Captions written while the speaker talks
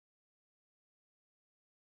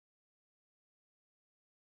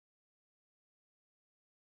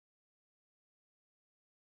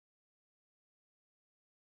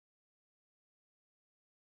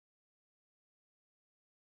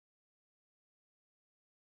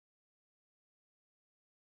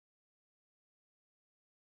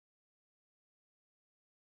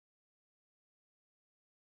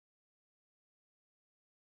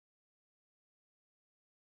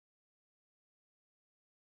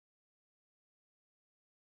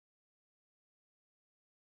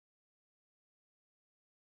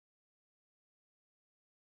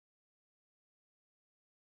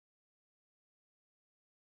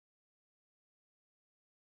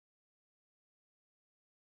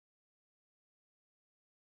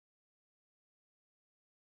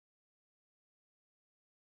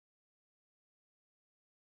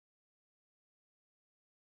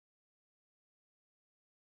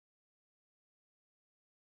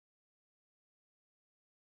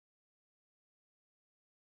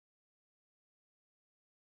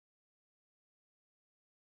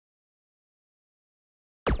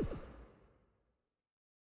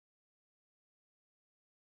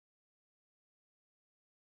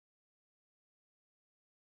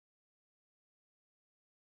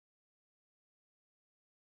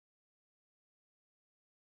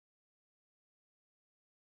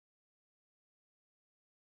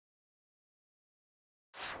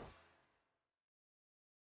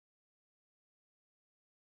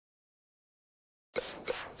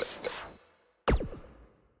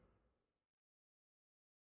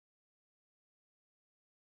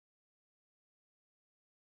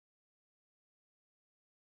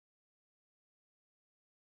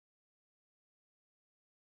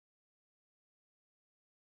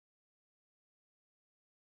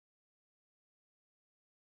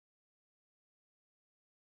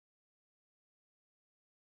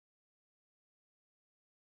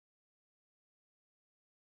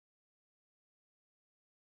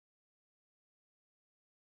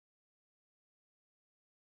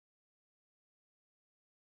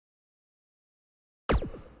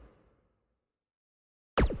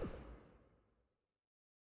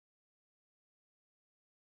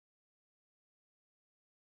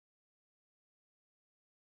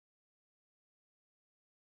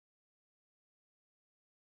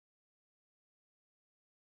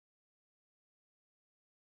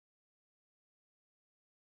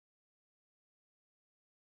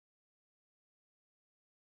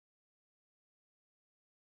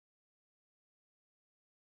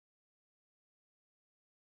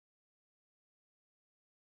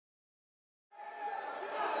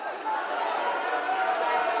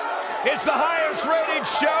It's the highest rated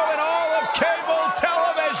show in all of cable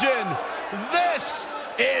television. This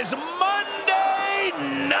is Monday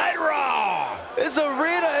Night Raw. This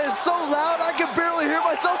arena is so loud I can barely hear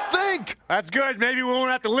myself think. That's good. Maybe we won't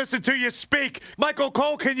have to listen to you speak. Michael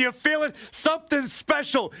Cole, can you feel it? Something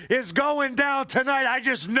special is going down tonight. I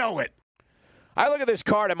just know it. I look at this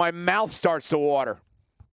card and my mouth starts to water.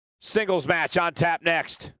 Singles match on tap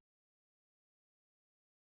next.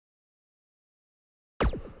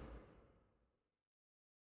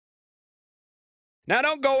 Now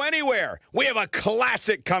don't go anywhere. We have a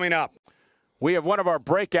classic coming up. We have one of our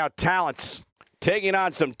breakout talents taking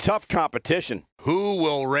on some tough competition. Who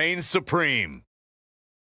will reign supreme?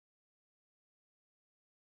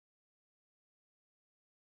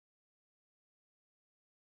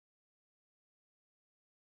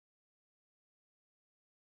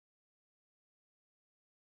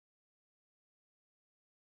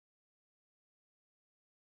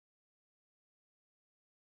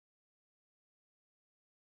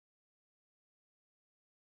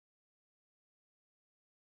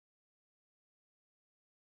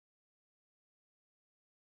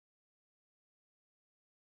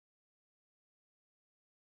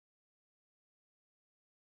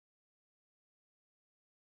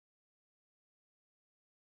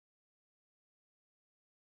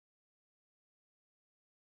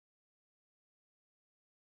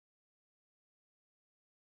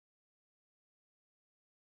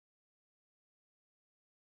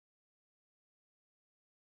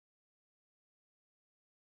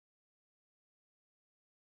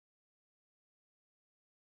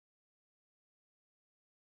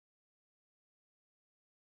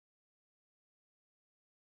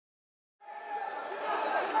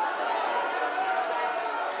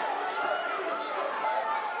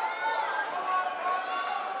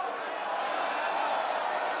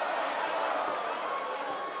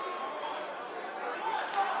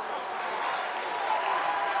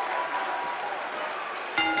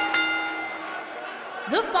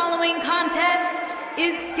 The following contest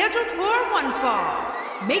is scheduled for one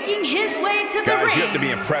fall. Making his way to the ring. Guys, you have to be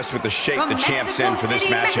impressed with the shape the champ's in for this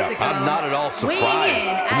matchup. Mexico, I'm not at all surprised.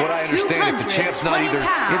 From what I understand, if the champ's not either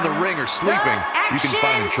in the ring or sleeping, you can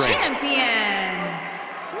find him training. Champion,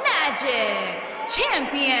 Magic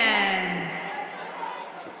Champion.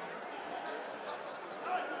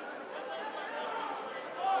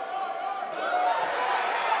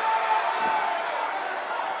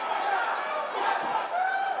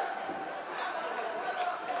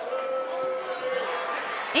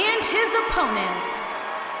 And his opponent,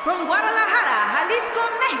 from Guadalajara, Jalisco,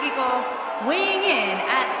 Mexico, weighing in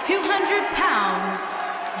at 200 pounds,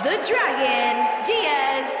 the Dragon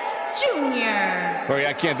Diaz Jr. Corey,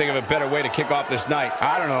 I can't think of a better way to kick off this night.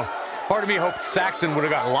 I don't know. Part of me hoped Saxton would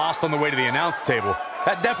have got lost on the way to the announce table.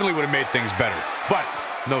 That definitely would have made things better. But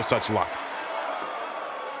no such luck.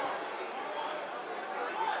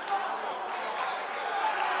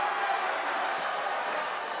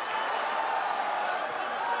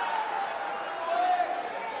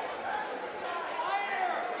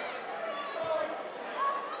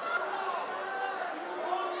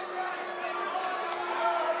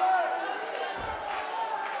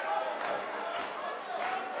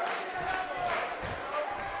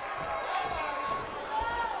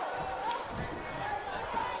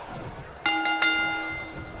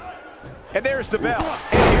 And there's the bell.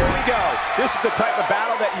 And here we go. This is the type of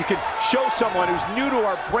battle that you can show someone who's new to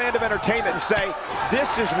our brand of entertainment and say,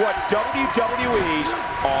 this is what WWE's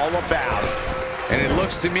all about. And it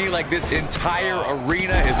looks to me like this entire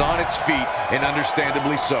arena is on its feet, and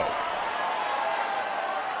understandably so.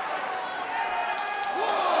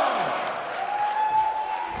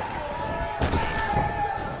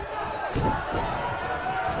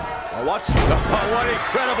 What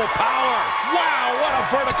incredible power. Wow, what a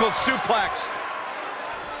vertical suplex.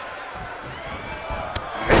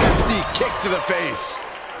 Nasty kick to the face.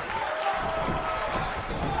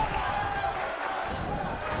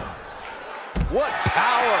 What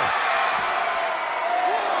power.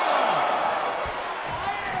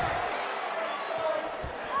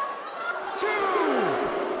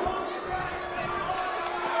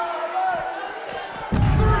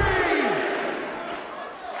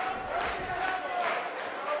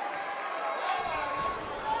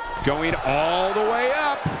 Going all the way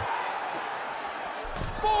up.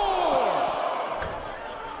 4.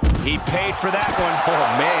 He paid for that one. Oh,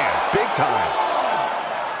 man, big time.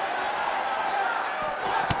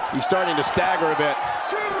 He's starting to stagger a bit.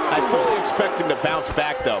 I fully expect him to bounce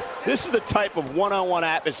back, though. This is the type of one-on-one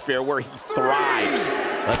atmosphere where he thrives.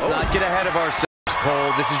 Let's not get ahead of ourselves,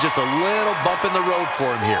 Cole. This is just a little bump in the road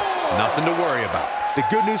for him here. Nothing to worry about. The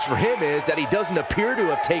good news for him is that he doesn't appear to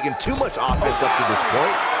have taken too much offense up to this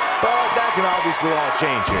point, but that can obviously all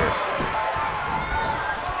change here.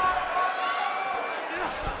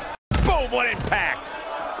 Boom, what impact!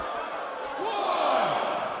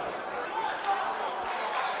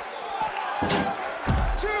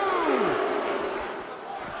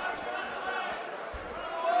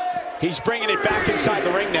 He's bringing it back inside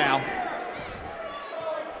the ring now.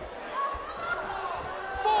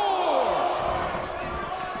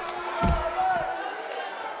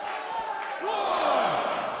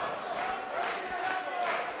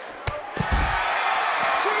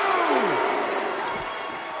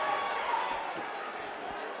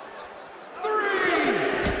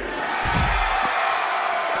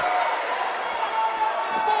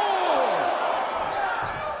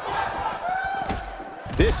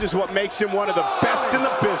 This is what makes him one of the best in the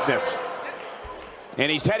business.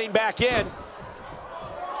 And he's heading back in. 6.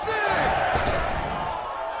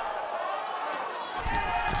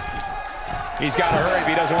 He's got to hurry if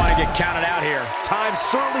he doesn't want to get counted out here. Time's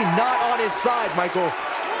certainly not on his side, Michael.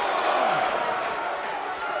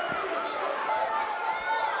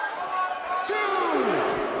 2.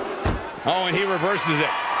 Oh, and he reverses it.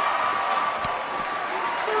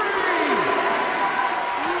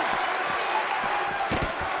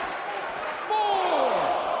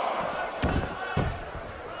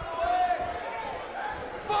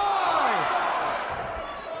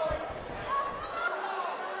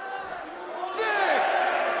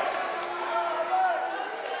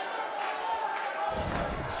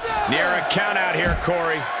 7. Near a count out here,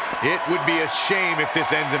 Corey. It would be a shame if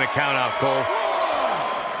this ends in a count out, Cole.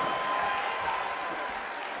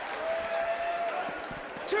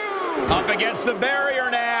 2. Up against the barrier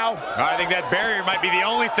now. I think that barrier might be the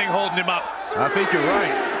only thing holding him up. I think you're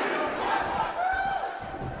right.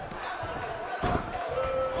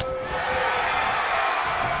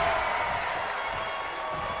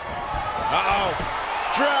 Uh-oh.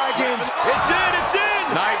 Dragons. It's in. It's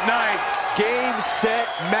in. Night, night. Game, set,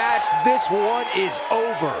 match. This one is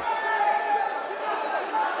over.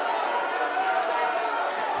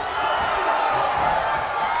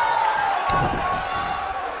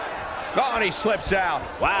 Oh, and he slips out.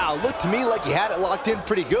 Wow, looked to me like he had it locked in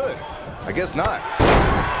pretty good. I guess not.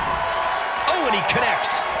 Oh, and he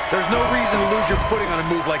connects. There's no reason to lose your footing on a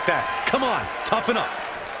move like that. Come on, toughen up.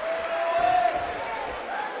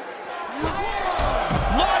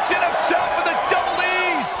 Launching himself with a double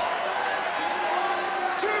E's.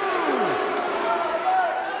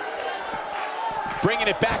 2. Bringing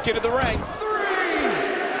it back into the ring. 3.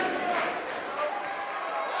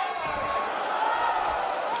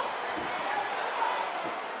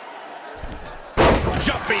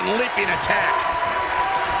 Jumping, leaping attack.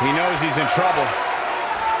 He knows he's in trouble.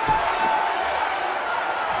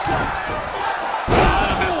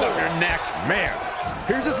 Ah, messed up your neck. Man.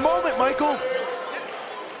 Here's his moment, Michael.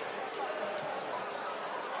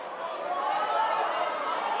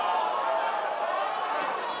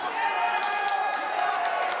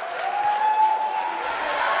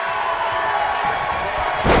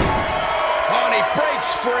 Oh, and he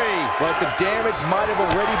breaks free. But the damage might have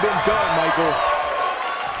already been done, Michael.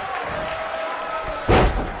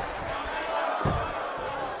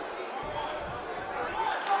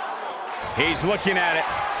 He's looking at it.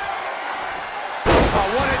 Oh,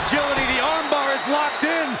 what agility. The armbar is locked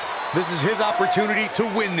in. This is his opportunity to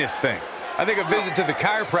win this thing. I think a visit to the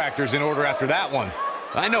chiropractor's in order after that one.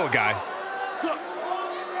 I know a guy.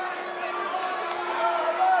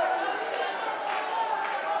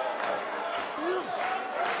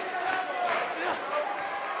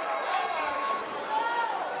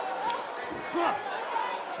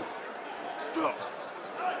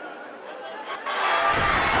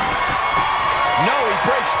 No, he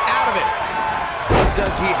breaks out of it.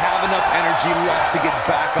 Does he have enough energy left to get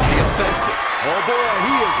back on the offensive? Oh boy,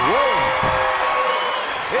 he is rolling.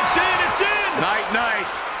 It's in, it's in. Night, night.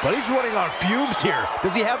 But he's running on fumes here.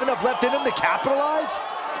 Does he have enough left in him to capitalize?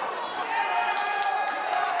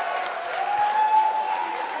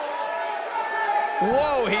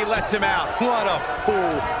 Whoa, he lets him out. What a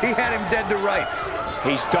fool. He had him dead to rights.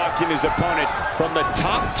 He's stalking his opponent from the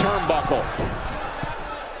top turnbuckle.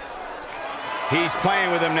 He's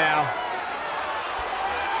playing with him now.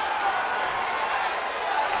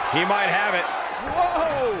 He might have it.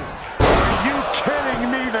 Whoa! Are you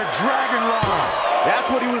kidding me? The Dragon Roll. That's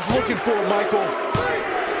what he was looking for, Michael.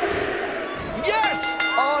 Yes!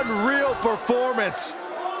 Unreal performance.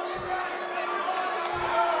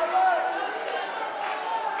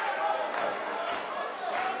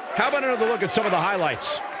 How about another look at some of the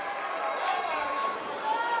highlights?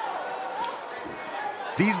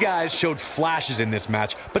 These guys showed flashes in this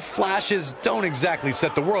match, but flashes don't exactly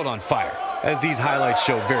set the world on fire, as these highlights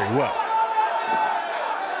show very well.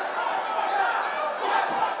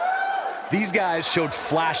 These guys showed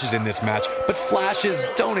flashes in this match, but flashes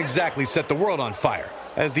don't exactly set the world on fire,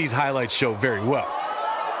 as these highlights show very well.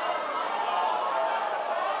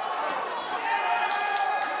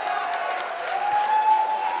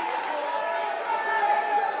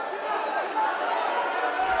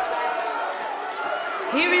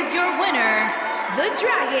 Here is your winner, the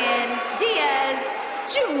Dragon Diaz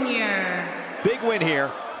Jr. Big win here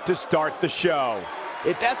to start the show.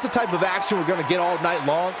 If that's the type of action we're going to get all night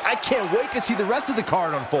long, I can't wait to see the rest of the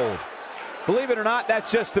card unfold. Believe it or not,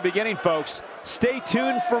 that's just the beginning, folks. Stay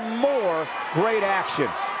tuned for more great action.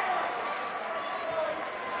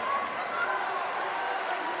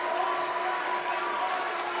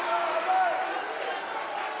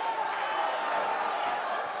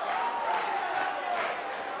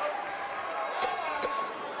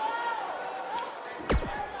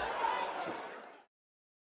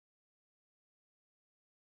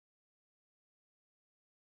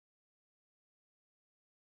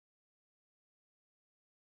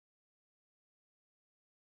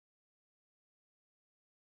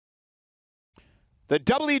 The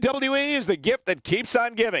WWE is the gift that keeps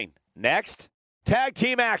on giving. Next, tag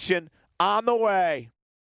team action on the way.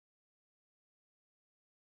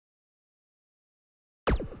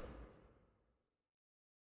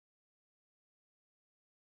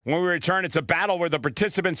 When we return, it's a battle where the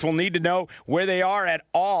participants will need to know where they are at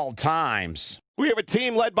all times. We have a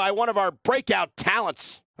team led by one of our breakout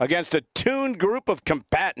talents against a tuned group of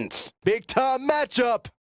combatants. Big time matchup.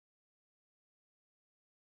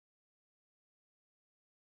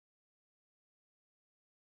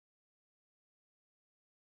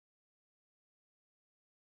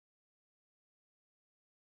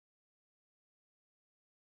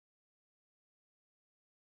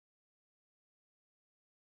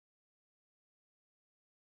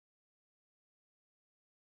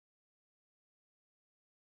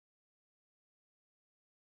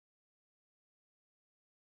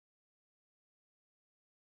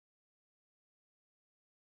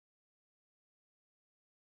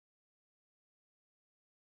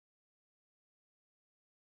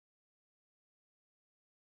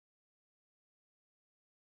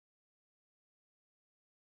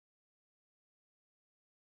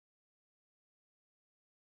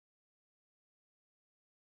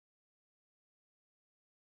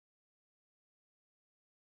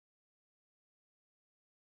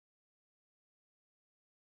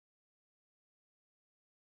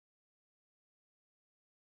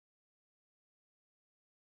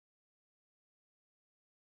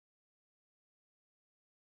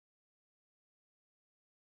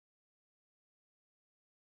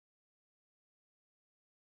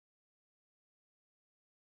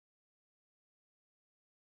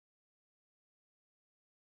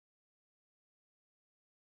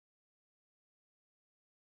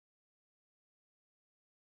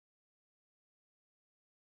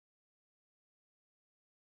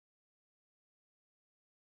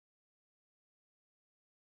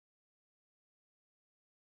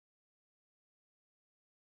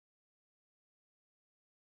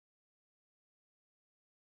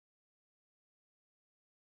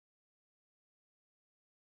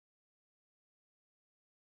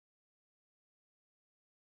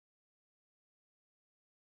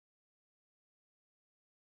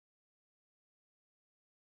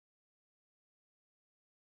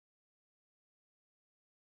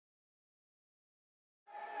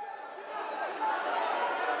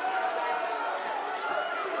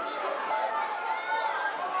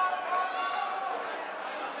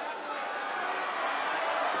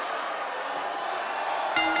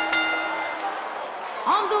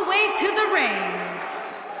 On the way to the ring,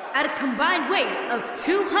 at a combined weight of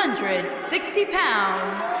 260 pounds,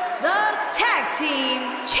 the tag team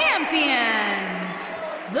champions,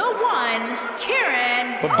 the one,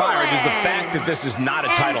 Kieran But Byron, Owens, does the fact that this is not a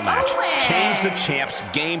title match change the champ's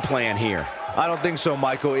game plan here? I don't think so,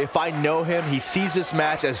 Michael. If I know him, he sees this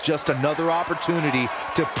match as just another opportunity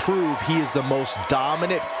to prove he is the most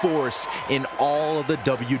dominant force in all of the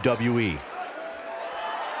WWE.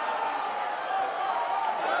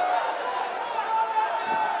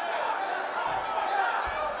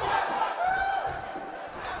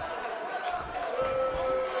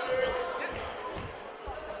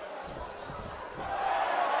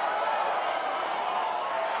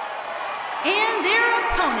 and their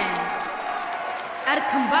opponents, at a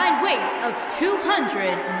combined weight of 290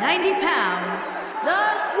 pounds, the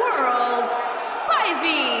World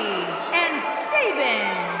Spivey and Sabin.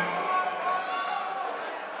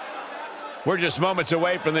 We're just moments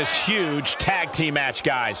away from this huge tag team match,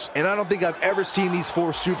 guys. And I don't think I've ever seen these four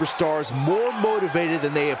superstars more motivated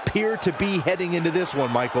than they appear to be heading into this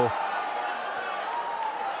one, Michael.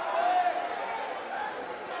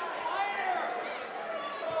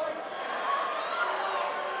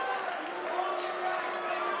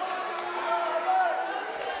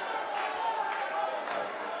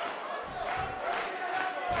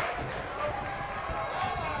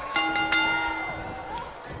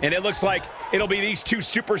 And it looks like it'll be these two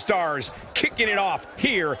superstars kicking it off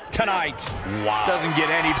here tonight. Wow. Doesn't get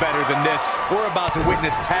any better than this. We're about to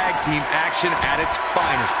witness tag team action at its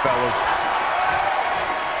finest, fellas.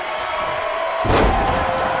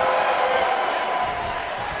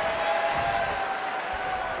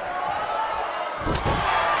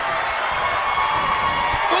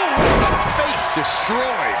 Oh, the face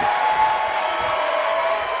destroyed.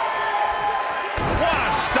 What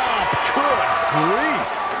a stomp. Good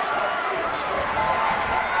grief.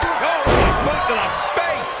 To the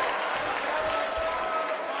face.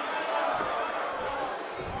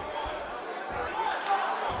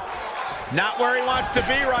 Not where he wants to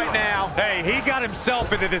be right now. Hey, he got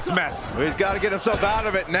himself into this mess. He's got to get himself out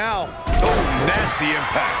of it now. Oh, nasty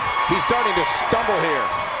impact. He's starting to stumble here,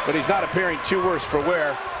 but he's not appearing too worse for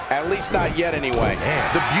wear. At least not yet, anyway.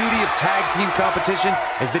 Man, the beauty of tag team competition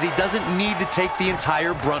is that he doesn't need to take the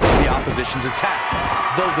entire brunt of the opposition's attack.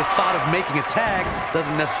 Though the thought of making a tag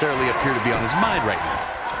doesn't necessarily appear to be on his mind right now.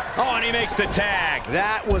 Oh, and he makes the tag.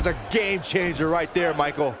 That was a game changer right there,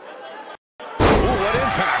 Michael. Ooh, what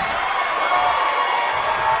impact.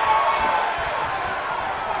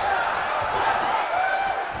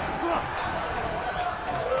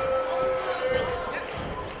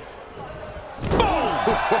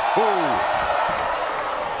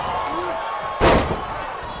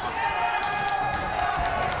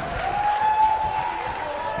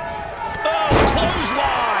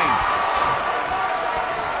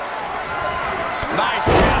 Nice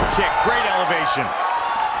calf kick, great elevation.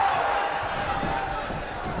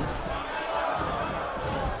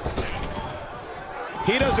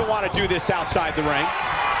 He doesn't want to do this outside the ring.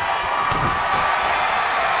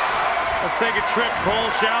 Let's take a trip,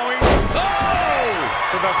 Cole, shall we? Oh!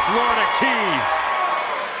 To the Florida Keys.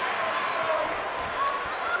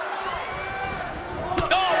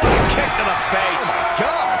 Oh, what a kick to the face. Oh, my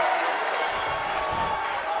God.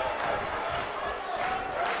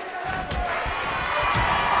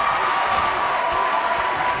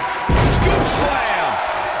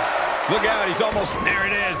 Look out, he's almost, there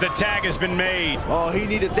it is, the tag has been made. Oh, he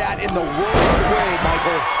needed that in the worst way,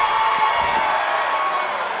 Michael.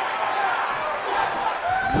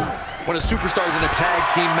 When a superstar is in a tag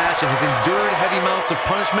team match and has endured heavy amounts of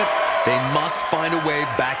punishment, they must find a way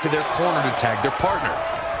back to their corner to tag their partner.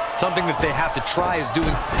 Something that they have to try is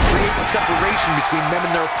doing create separation between them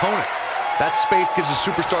and their opponent. That space gives a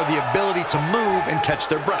superstar the ability to move and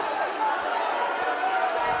catch their breath.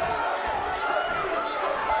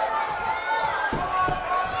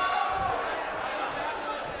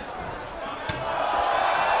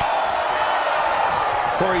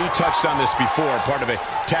 Corey, you touched on this before. Part of a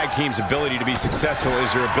tag team's ability to be successful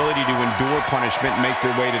is their ability to endure punishment and make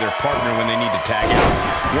their way to their partner when they need to tag out.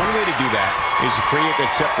 One way to do that is to create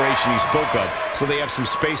that separation you spoke of so they have some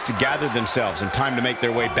space to gather themselves and time to make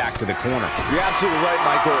their way back to the corner. You're absolutely right,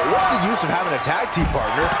 Michael. What's the use of having a tag team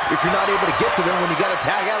partner if you're not able to get to them when you got to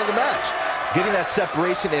tag out of the match? Getting that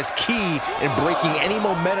separation is key in breaking any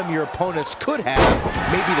momentum your opponents could have.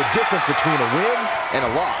 Maybe the difference between a win and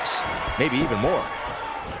a loss. Maybe even more.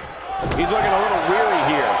 He's looking a little weary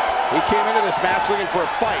here. He came into this match looking for a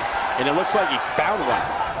fight, and it looks like he found one.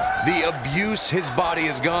 The abuse his body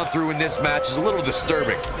has gone through in this match is a little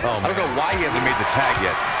disturbing. I don't know why he hasn't made the tag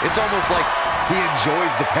yet. It's almost like he enjoys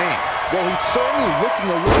the pain. Well, he's certainly looking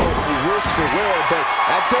a little worse for wear, but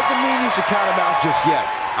that doesn't mean you should count him out just yet.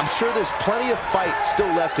 I'm sure there's plenty of fight still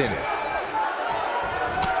left in it.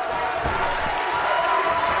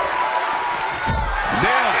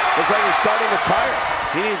 Nailed it. Looks like he's starting to tire.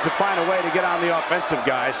 He needs to find a way to get on the offensive,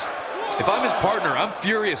 guys. If I'm his partner, I'm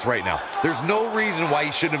furious right now. There's no reason why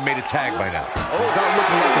he shouldn't have made a tag by now. Oh, he's not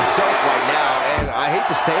looking like himself right now, and I hate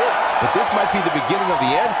to say it, but this might be the beginning of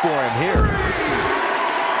the end for him here.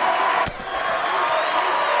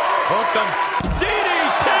 Hooked him.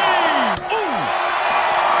 DDT! Ooh!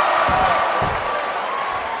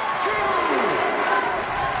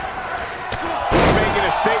 He's making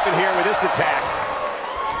a statement here with this attack.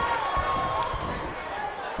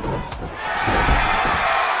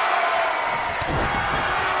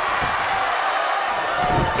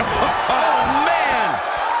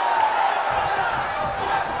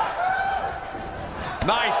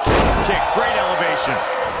 Nice kick, great elevation.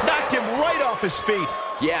 Knocked him right off his feet.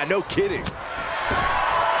 Yeah, no kidding.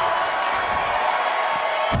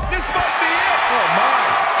 This might be it. Oh, my.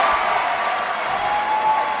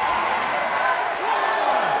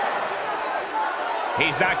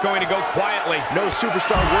 He's not going to go quietly. No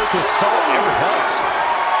superstar works with salt ever helps.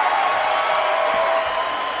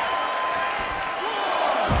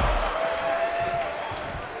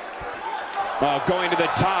 Oh, going to the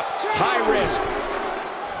top. High risk.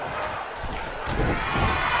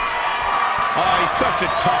 Oh, he's such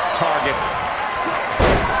a tough target.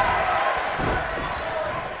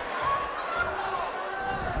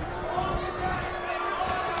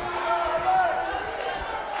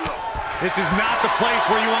 This is not the place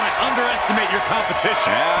where you want to underestimate your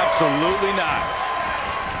competition. Absolutely not.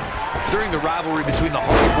 During the rivalry between the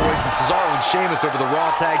Hardy Boys and Cesaro and Sheamus over the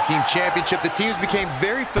Raw Tag Team Championship, the teams became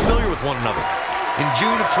very familiar with one another. In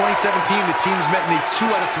June of 2017, the teams met in a 2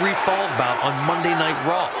 out of 3 falls bout on Monday Night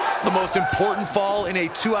Raw. The most important fall in a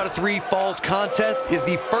 2 out of 3 falls contest is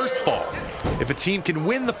the first fall. If a team can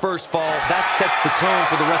win the first fall, that sets the tone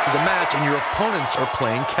for the rest of the match, and your opponents are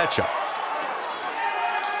playing catch-up.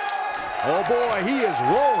 Oh, boy, he is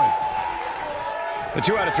rolling. The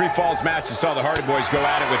 2 out of 3 falls match that saw the Hardy Boys go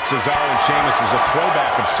at it with Cesaro and Sheamus was a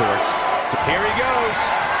throwback of sorts. Here he goes.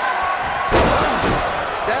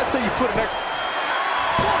 That's how you put an extra.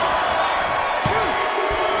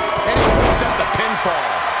 And he puts up the pinfall.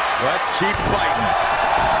 Let's keep fighting.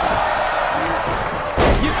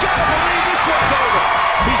 You gotta believe this one's over.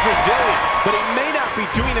 He's resilient, but he may not be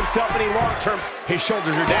doing himself any long-term. His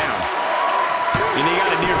shoulders are down. And he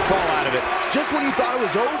got a near fall out of it. Just when you thought it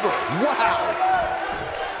was over. Wow.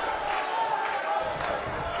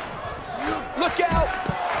 Look out.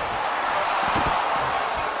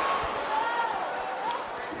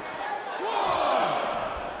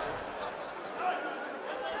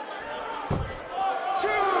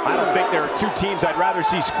 I don't think there are two teams I'd rather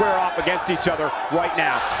see square off against each other right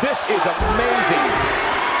now. This is amazing.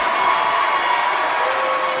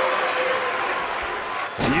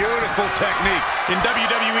 Beautiful technique. In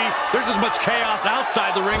WWE, there's as much chaos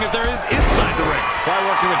outside the ring as there is inside the ring. Try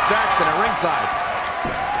working with Saxton at ringside.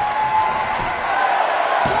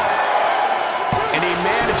 And he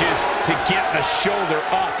manages to get the shoulder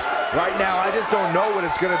up. Right now, I just don't know what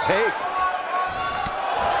it's going to take.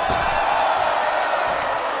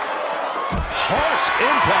 Harsh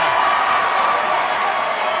impact.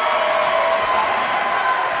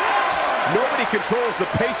 Nobody controls the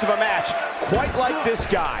pace of a match quite like this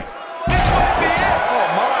guy. This might be it. Oh,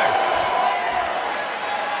 my.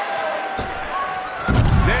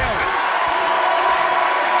 Nailed it.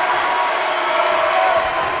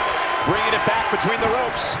 Bringing it back between the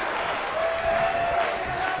ropes.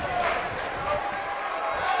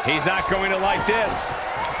 He's not going to like this.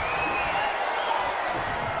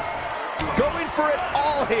 Going for it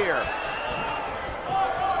all here.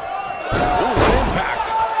 Ooh, what impact.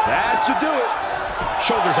 That should do it.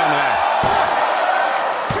 Shoulders on the mat.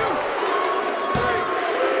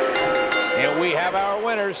 And we have our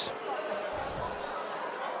winners.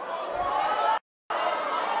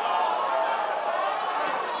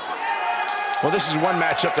 Well, this is one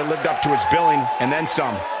matchup that lived up to its billing and then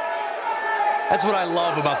some. That's what I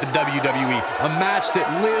love about the WWE. A match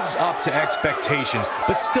that lives up to expectations,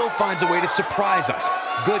 but still finds a way to surprise us.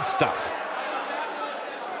 Good stuff.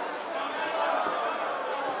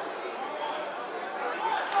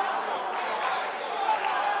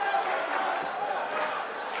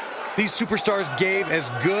 These superstars gave as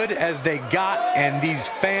good as they got, and these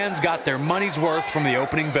fans got their money's worth from the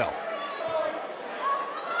opening bell.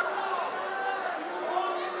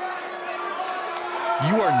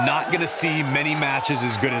 You are not going to see many matches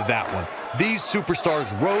as good as that one. These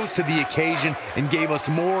superstars rose to the occasion and gave us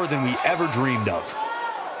more than we ever dreamed of.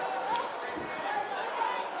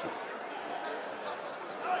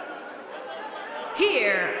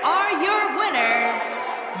 Here are your winners,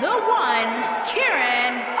 the one,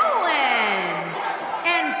 Kieran Owen,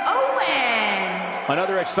 and Owen.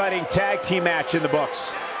 Another exciting tag team match in the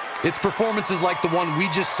books. It's performances like the one we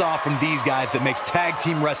just saw from these guys that makes tag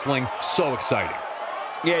team wrestling so exciting.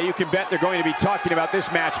 Yeah, you can bet they're going to be talking about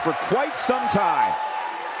this match for quite some time.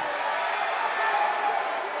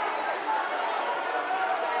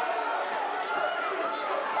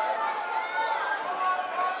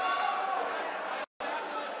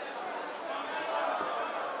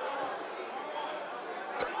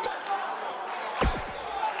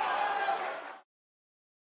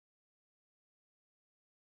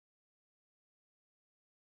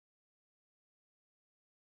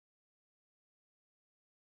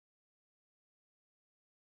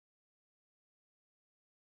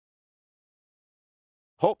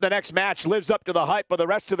 Hope the next match lives up to the hype of the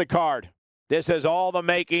rest of the card. This has all the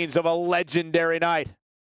makings of a legendary night.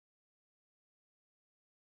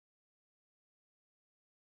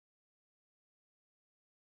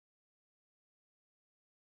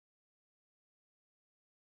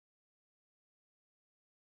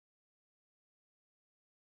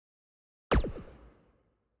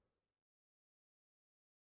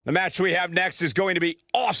 The match we have next is going to be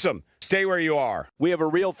awesome. Stay where you are. We have a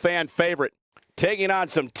real fan favorite taking on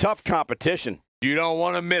some tough competition. You don't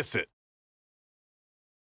want to miss it.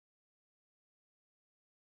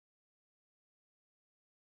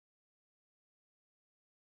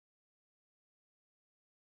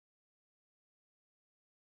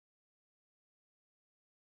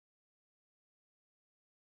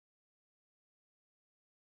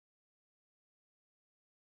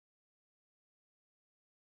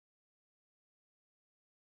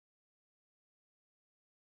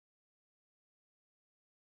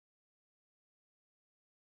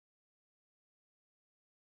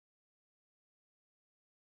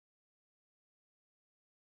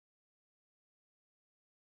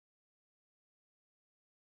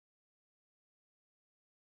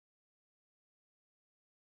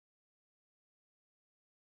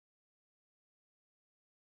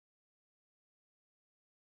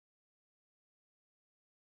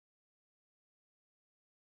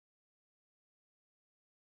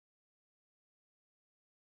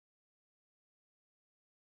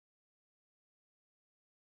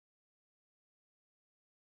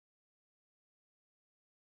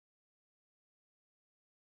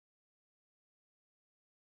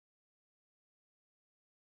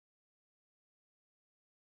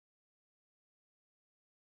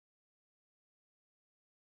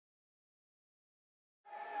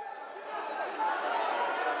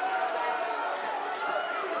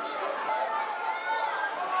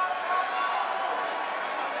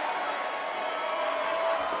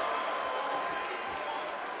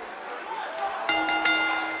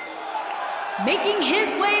 Making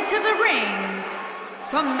his way to the ring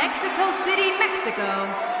from Mexico City, Mexico,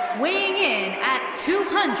 weighing in at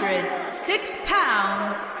 206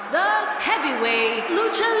 pounds, the heavyweight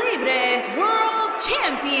lucha libre world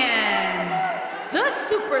champion, the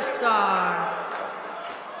superstar.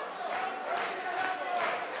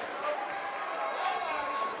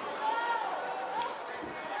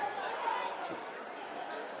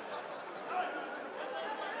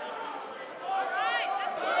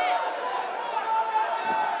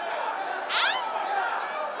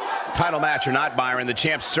 Title match or not, Byron, the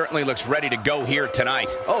champ certainly looks ready to go here tonight.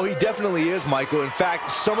 Oh, he definitely is, Michael. In fact,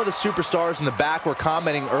 some of the superstars in the back were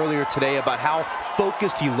commenting earlier today about how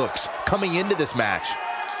focused he looks coming into this match.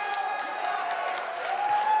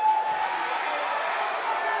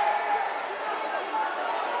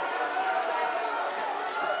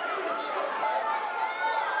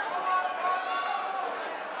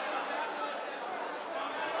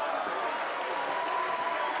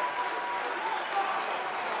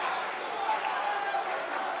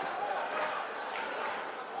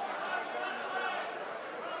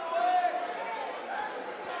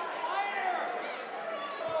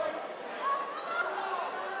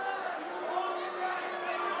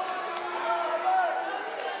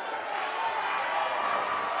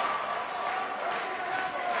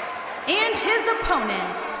 And his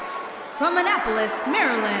opponent, from Annapolis,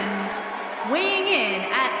 Maryland, weighing in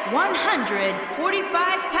at 145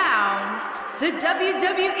 pounds, the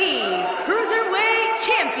WWE Cruiserweight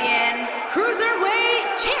Champion,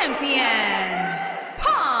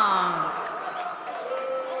 Punk.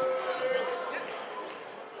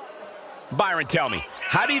 Byron, tell me,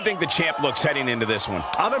 how do you think the champ looks heading into this one?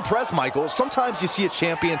 I'm impressed, Michael. Sometimes you see a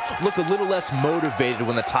champion look a little less motivated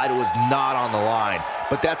when the title is not on the line,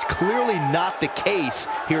 but that's clearly not the case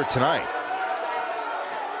here tonight.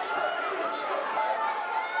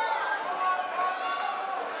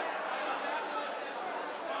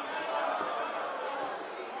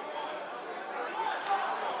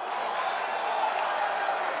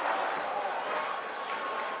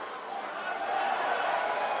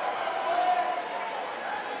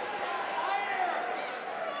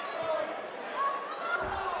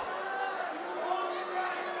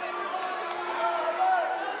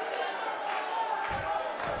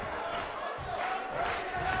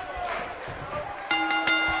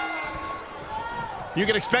 You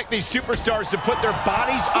can expect these superstars to put their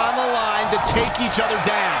bodies on the line to take each other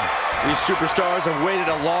down. These superstars have waited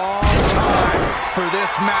a long time for this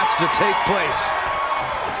match to take place.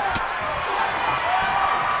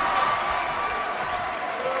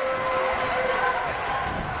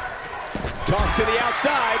 Toss to the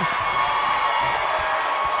outside.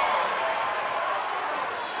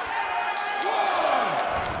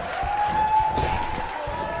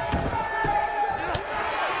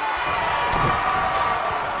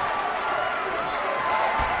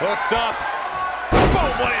 Hooked up.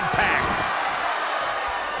 Boom, what impact.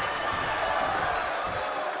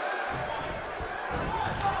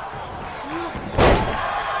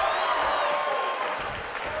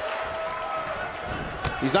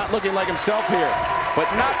 He's not looking like himself here, but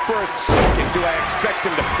not for a second do I expect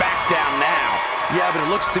him to back down now. Yeah, but it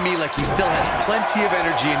looks to me like he still has plenty of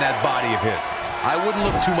energy in that body of his. I wouldn't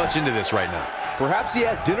look too much into this right now. Perhaps he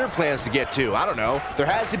has dinner plans to get to. I don't know. There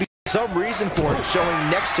has to be some reason for it, showing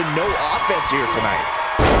next to no offense here tonight.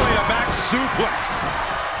 Boy, a back suplex.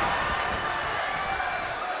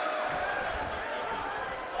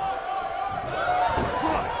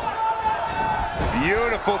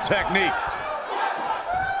 Beautiful technique.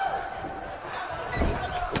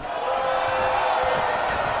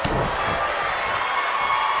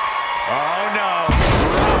 Oh, no.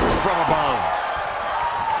 Dropped from above.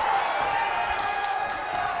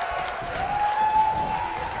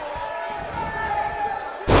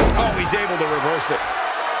 Oh, he's able to reverse it.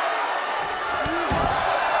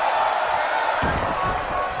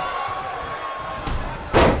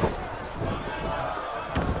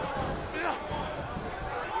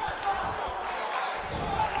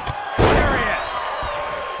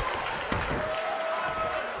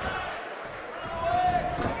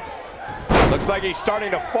 Looks like he's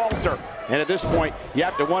starting to falter. And at this point, you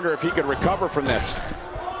have to wonder if he can recover from this.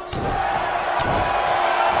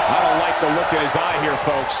 I don't like the look in his eye here,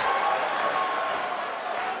 folks.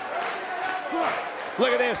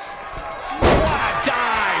 Look at this. What a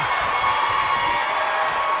dive.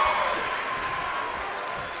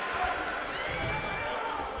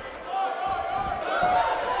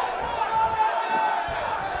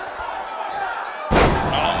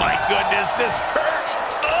 Oh, my goodness, this hurts.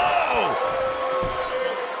 Oh!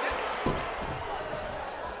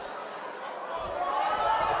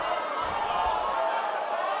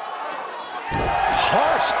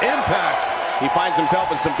 Harsh impact. He finds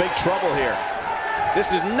himself in some big trouble here. This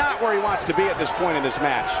is not where he wants to be at this point in this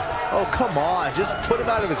match. Oh, come on. Just put him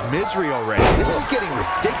out of his misery already. This is getting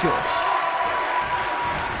ridiculous.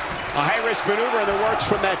 A high-risk maneuver in the works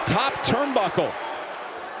from that top turnbuckle.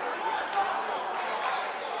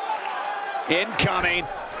 Incoming.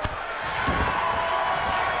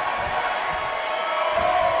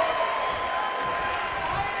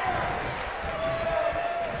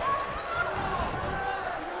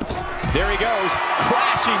 There he goes,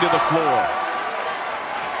 crashing to the floor.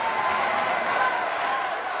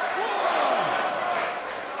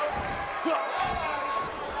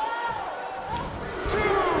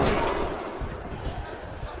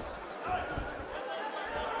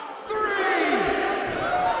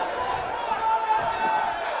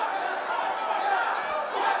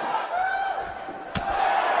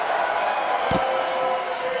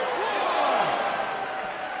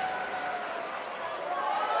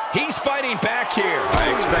 He's fighting back here.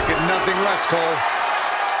 I expected nothing less, Cole.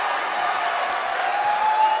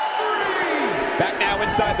 Back now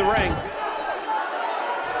inside the ring.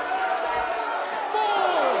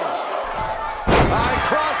 High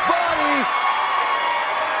cross body.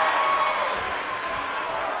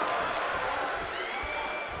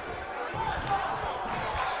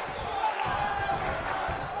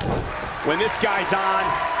 When this guy's on,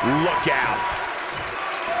 look out.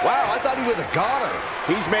 Wow, I thought he was a goner.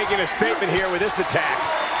 He's making a statement here with this attack.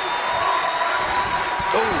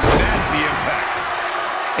 Oh, that's the impact.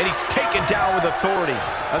 And he's taken down with authority.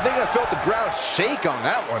 I think I felt the ground shake on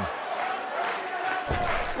that one.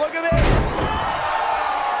 Look at this.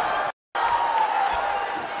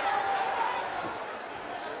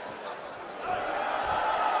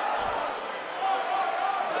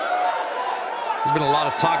 There's been a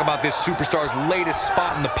lot of talk about this superstar's latest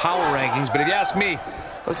spot in the power rankings, but if you ask me,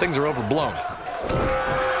 those things are overblown.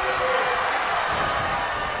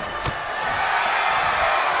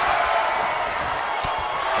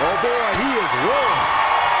 Oh, boy, he is rolling.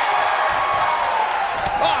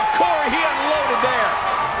 Oh, Corey, he unloaded there.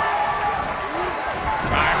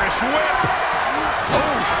 Irish whip.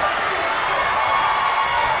 Oh.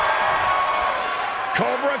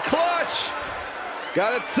 Cobra clutch.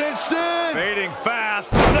 Got it cinched in. Fading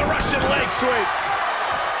fast. The Russian leg sweep.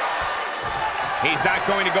 He's not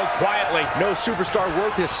going to go quietly. No superstar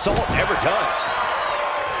worth his salt ever does.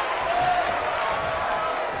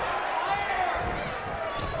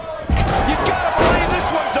 You gotta believe this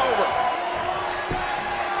one's over.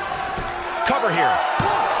 Cover here.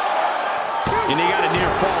 And he got a near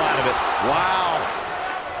fall out of it. Wow.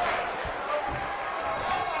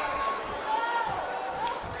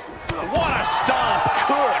 What a stomp.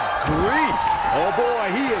 Good grief. Oh, boy,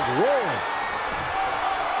 he is rolling.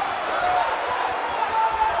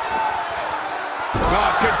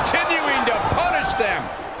 Oh, could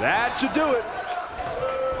That should do it.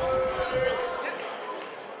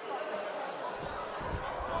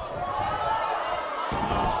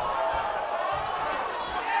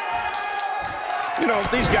 You know,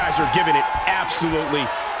 these guys are giving it absolutely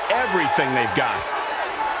everything they've got.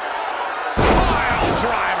 Pile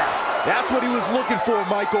driver. That's what he was looking for,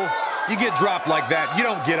 Michael. You get dropped like that, you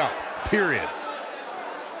don't get up, period.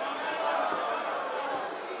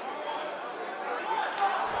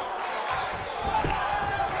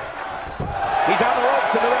 He's on the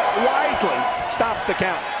ropes, and the ref wisely stops the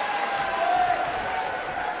count.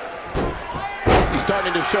 He's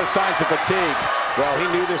starting to show signs of fatigue. Well, he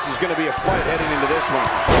knew this was going to be a fight heading into this one.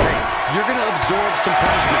 Hey, you're going to absorb some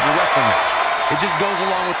punishment in a wrestling match. It just goes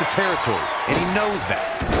along with the territory, and he knows that.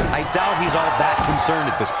 I doubt he's all that concerned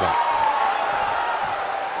at this point.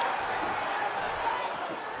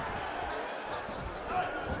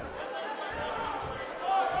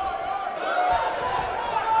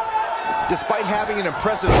 Despite having an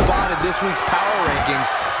impressive spot in this week's power rankings,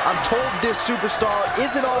 I'm told this superstar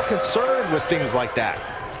isn't all concerned with things like that.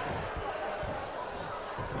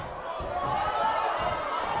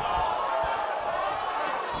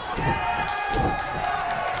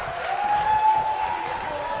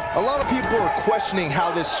 A lot of people are questioning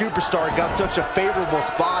how this superstar got such a favorable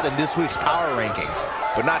spot in this week's power rankings,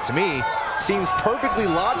 but not to me. Seems perfectly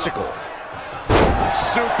logical.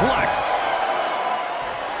 Suplex.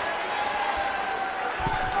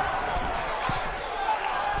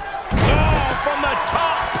 From the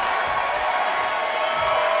top.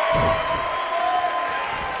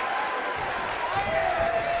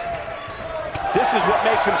 This is what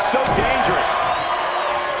makes him so dangerous.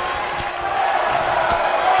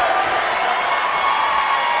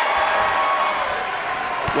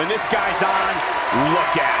 When this guy's on,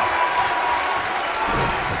 look out.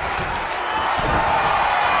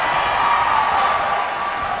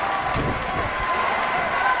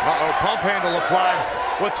 Uh-oh, pump handle applied.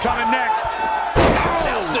 What's coming next?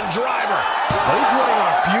 Nelson driver. Oh, he's running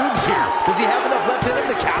on fumes here. Does he have enough left in him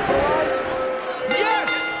to capitalize? Yes!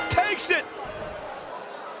 Takes it!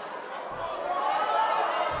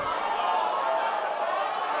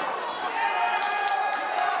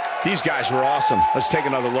 These guys were awesome. Let's take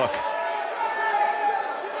another look.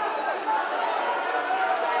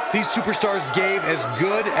 These superstars gave as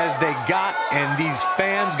good as they got, and these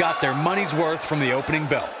fans got their money's worth from the opening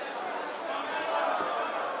bell.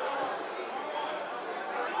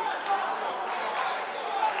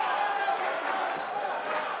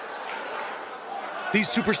 These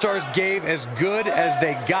superstars gave as good as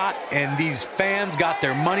they got, and these fans got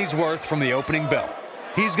their money's worth from the opening bell.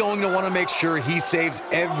 He's going to want to make sure he saves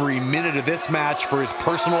every minute of this match for his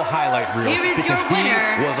personal highlight reel, because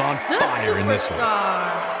he was on fire in this one.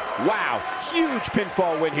 Wow, huge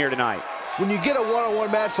pinfall win here tonight. When you get a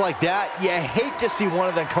one-on-one match like that, you hate to see one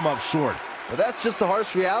of them come up short. But that's just the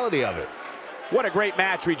harsh reality of it. What a great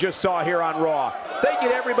match we just saw here on Raw. Thank you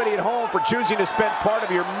to everybody at home for choosing to spend part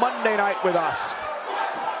of your Monday night with us.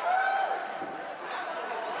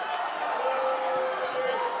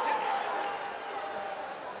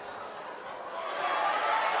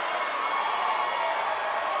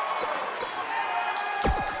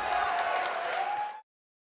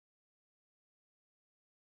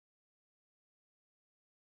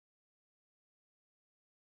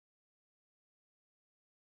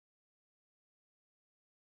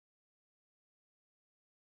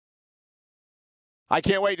 I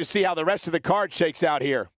can't wait to see how the rest of the card shakes out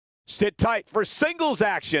here. Sit tight for singles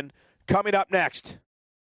action coming up next.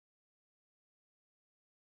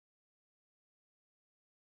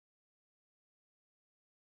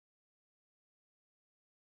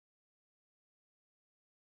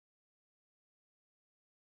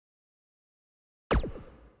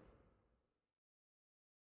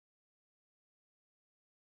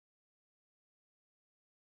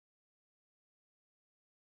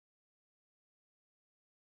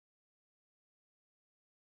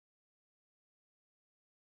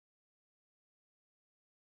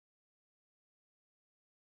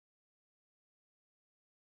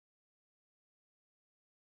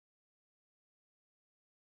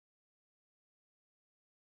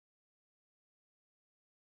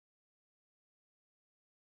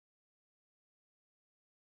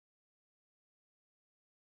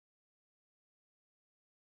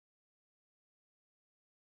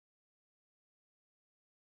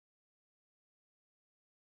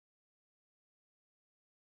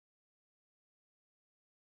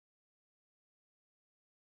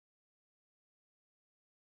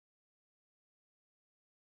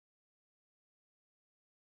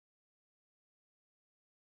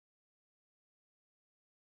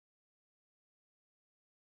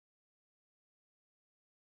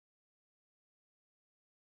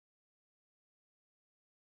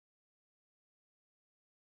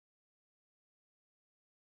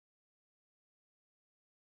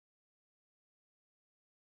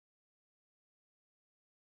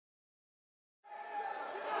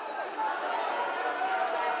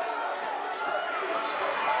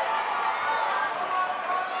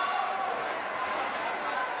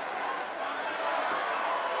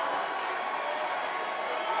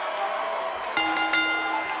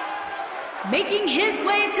 Making his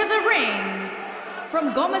way to the ring,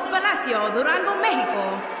 from Gomez Palacio, Durango,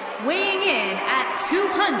 Mexico, weighing in at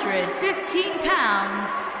 215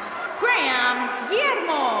 pounds, Graham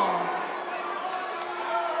Guillermo.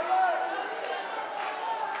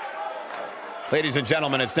 Ladies and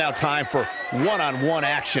gentlemen, it's now time for one-on-one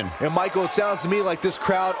action. And Michael, it sounds to me like this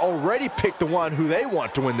crowd already picked the one who they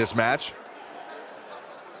want to win this match.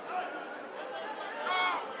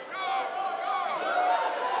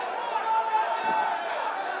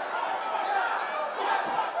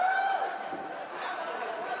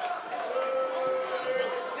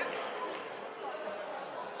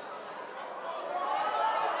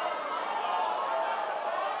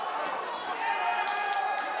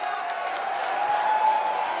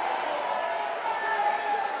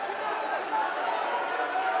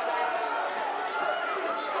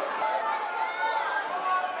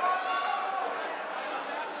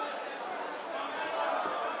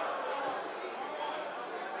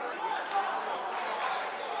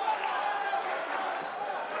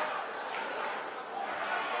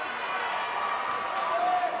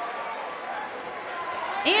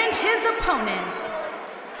 And his opponent,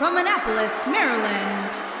 from Annapolis,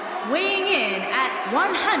 Maryland, weighing in at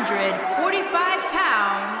 145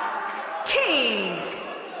 pounds, King.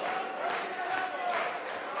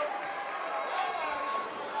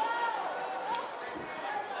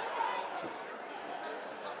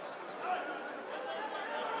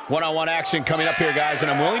 One-on-one action coming up here, guys,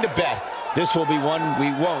 and I'm willing to bet this will be one we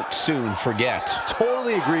won't soon forget.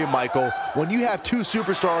 Totally agree, Michael. When you have two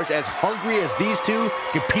superstars as hungry as these two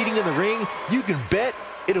competing in the ring, you can bet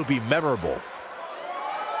it'll be memorable.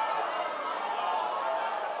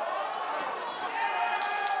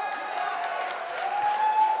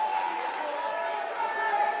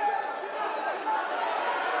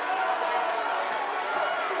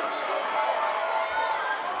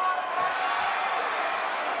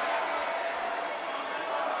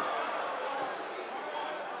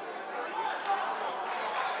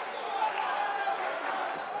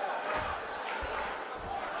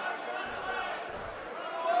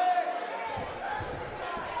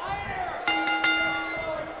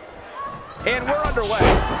 And we're underway.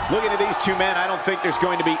 Looking at these two men, I don't think there's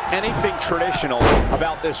going to be anything traditional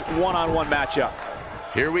about this one-on-one matchup.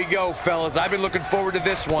 Here we go, fellas. I've been looking forward to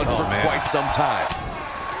this one for quite some time.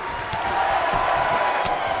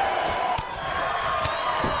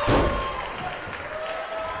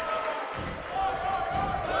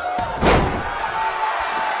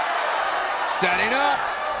 Setting up.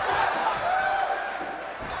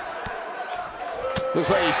 Looks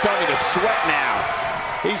like he's starting to sweat now.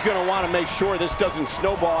 He's going to want to make sure this doesn't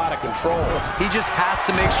snowball out of control. He just has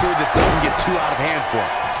to make sure this doesn't get too out of hand for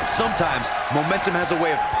him. Sometimes momentum has a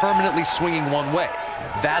way of permanently swinging one way.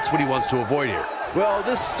 That's what he wants to avoid here. Well,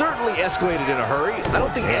 this certainly escalated in a hurry. I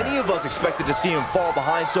don't think any of us expected to see him fall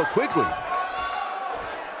behind so quickly.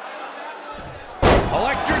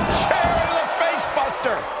 Electric chair into the face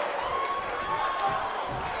buster.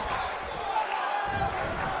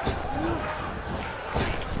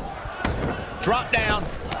 Drop down.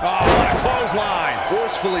 Oh, what a clothesline.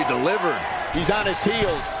 Forcefully delivered. He's on his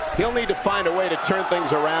heels. He'll need to find a way to turn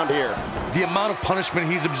things around here. The amount of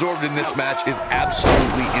punishment he's absorbed in this match is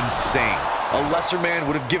absolutely insane. A lesser man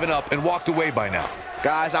would have given up and walked away by now.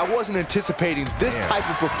 Guys, I wasn't anticipating this type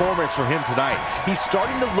of performance from him tonight. He's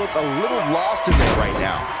starting to look a little lost in there right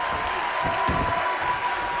now.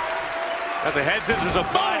 Got the head scissors of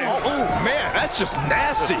Biden. Oh, man, that's just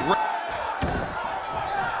nasty.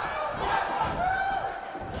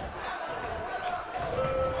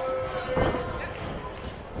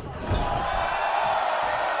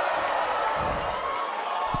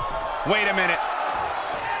 Wait a minute.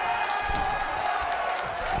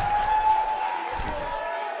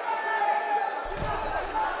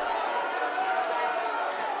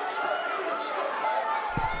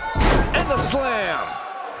 And the slam.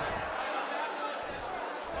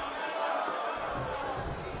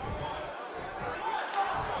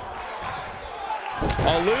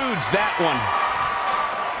 Eludes that one.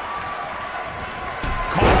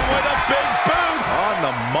 Caught him with a big boot. On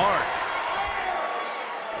the mark.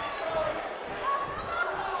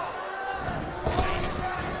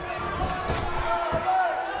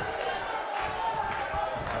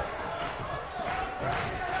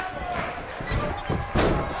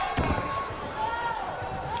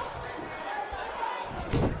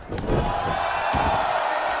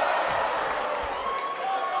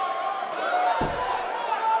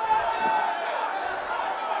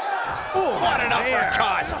 What an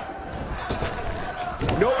uppercut.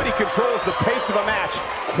 Nobody controls the pace of a match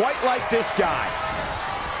quite like this guy.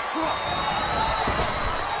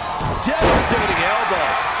 Devastating elbow.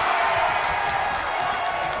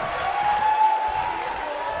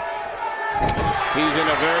 He's in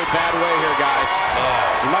a very bad way here, guys.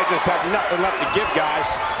 He might just have nothing left to give, guys.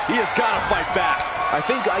 He has got to fight back. I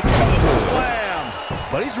think I can slam.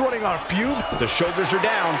 But he's running on fumes. The shoulders are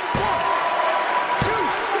down.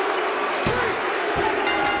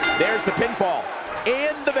 There's the pinfall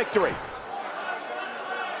and the victory.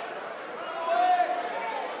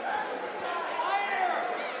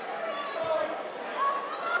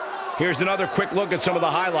 Here's another quick look at some of the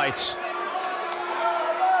highlights.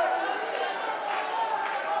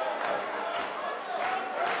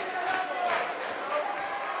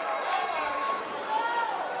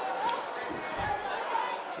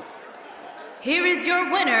 Here is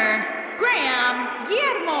your winner, Graham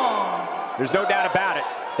Guillermo. There's no doubt about it.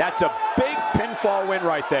 That's a big pinfall win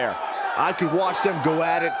right there. I could watch them go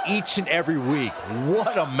at it each and every week.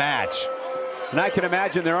 What a match. And I can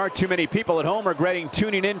imagine there aren't too many people at home regretting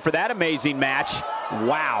tuning in for that amazing match.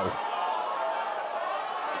 Wow.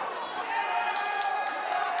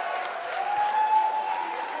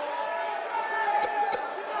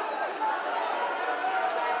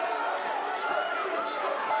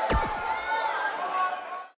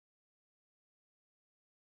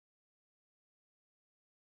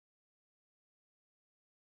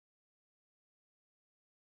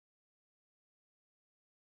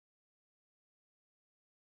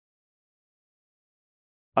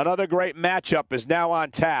 Another great matchup is now on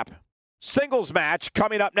tap. Singles match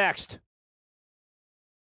coming up next.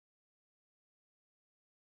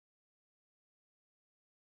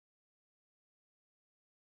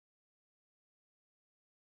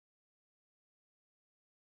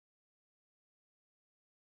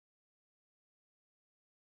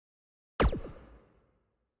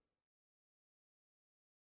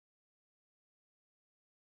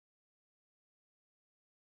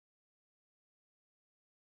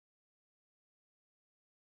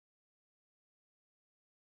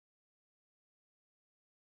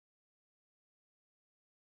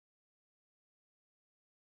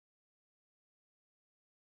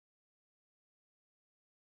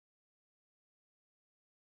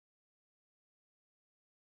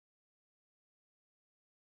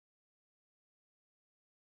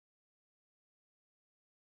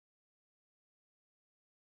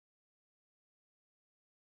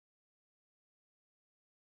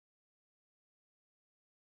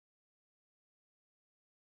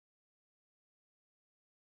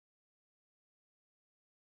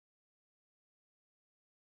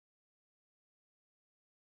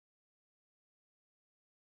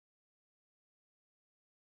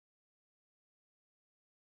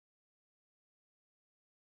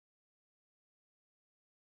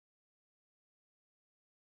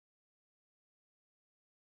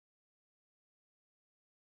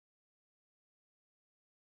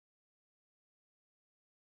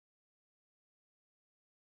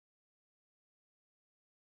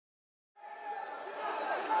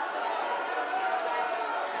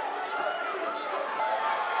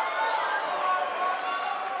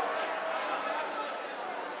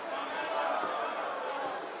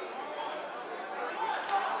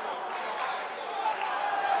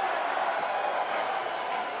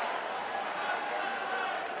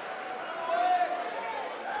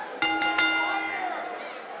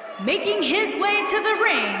 Making his way to the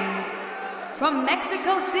ring from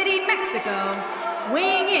Mexico City, Mexico,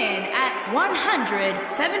 weighing in at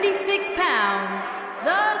 176 pounds,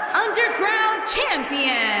 the Underground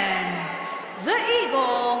Champion, the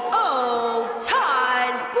Eagle,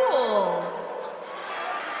 Todd Gould.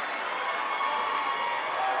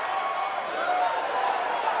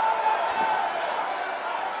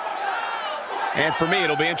 And for me,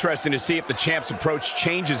 it'll be interesting to see if the champ's approach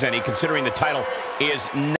changes any, considering the title is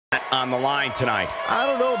not on the line tonight. I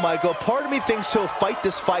don't know, Michael. Part of me thinks he'll fight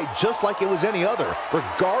this fight just like it was any other,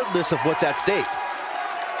 regardless of what's at stake.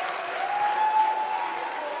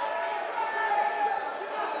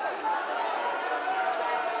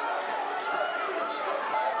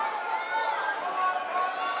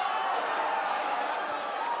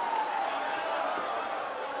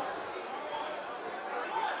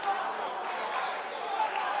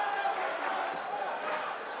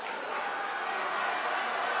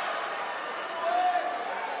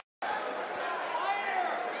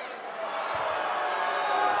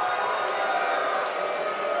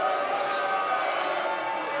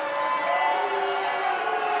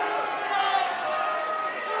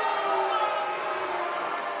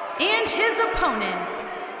 And his opponent,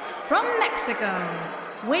 from Mexico,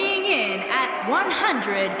 weighing in at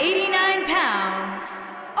 189 pounds,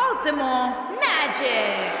 Ultimo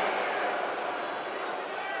Magic.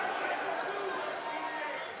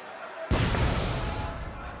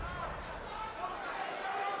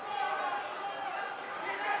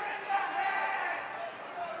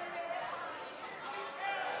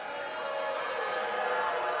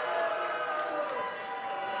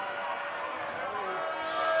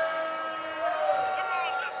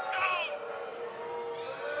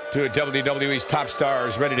 Two of WWE's top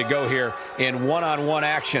stars ready to go here in one-on-one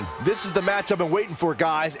action. This is the match I've been waiting for,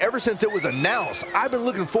 guys. Ever since it was announced, I've been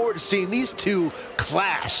looking forward to seeing these two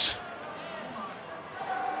clash.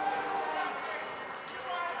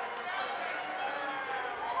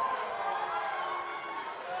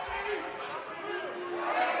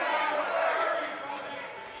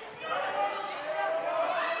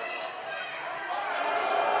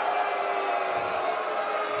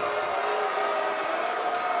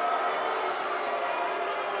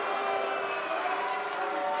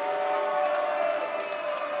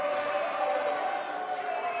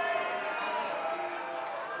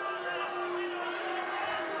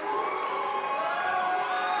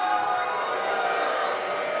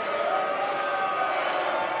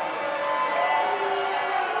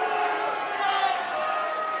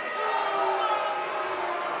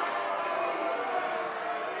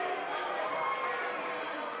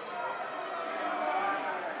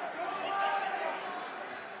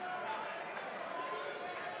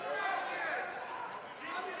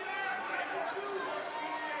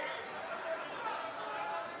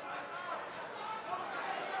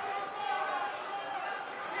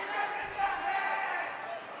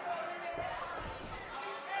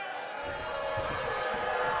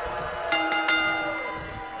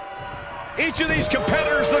 Each of these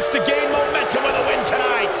competitors looks to gain momentum with a win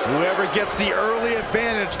tonight. Whoever gets the early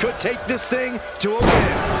advantage could take this thing to a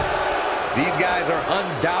win. These guys are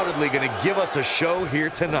undoubtedly going to give us a show here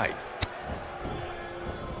tonight.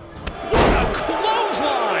 What a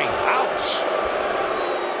clothesline! Ouch!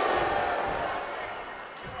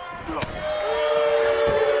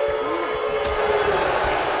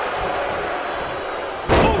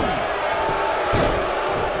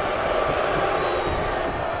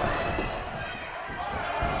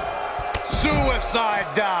 Suicide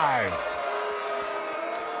dive.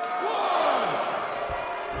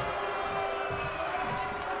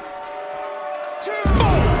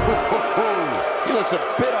 He looks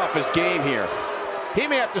a bit off his game here. He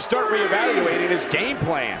may have to start reevaluating his game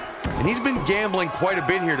plan. And he's been gambling quite a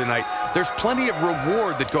bit here tonight. There's plenty of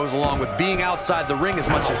reward that goes along with being outside the ring as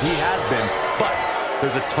much as he has been, but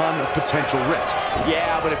there's a ton of potential risk.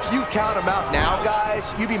 Yeah, but if you count him out now,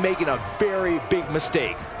 guys, you'd be making a very big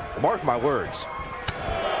mistake. Mark my words.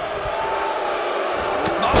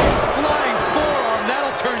 Oh, flying forearm,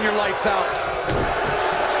 that'll turn your lights out.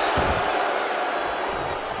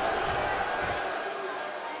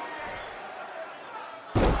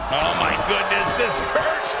 Oh my goodness, this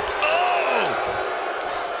hurts! Oh!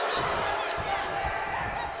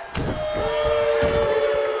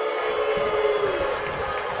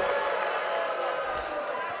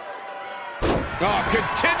 Oh,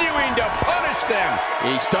 continuing to punish them!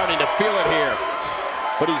 He's starting to feel it here.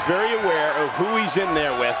 But he's very aware of who he's in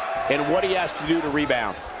there with and what he has to do to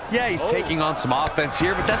rebound. Yeah, he's taking on some offense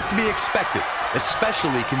here, but that's to be expected,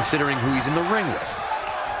 especially considering who he's in the ring with.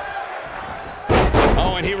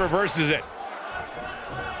 Oh, and he reverses it.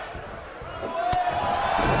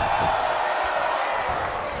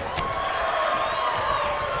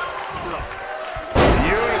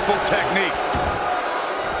 Beautiful technique.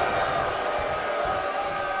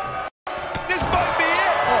 This might be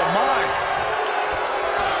it. Oh, my.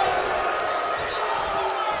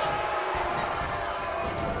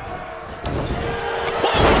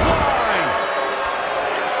 Clothesline.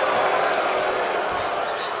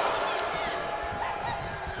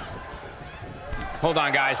 Hold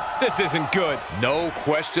on, guys. This isn't good. No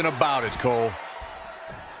question about it, Cole.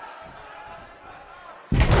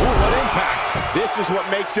 Ooh, what impact. This is what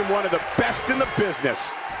makes him one of the best in the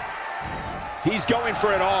business. He's going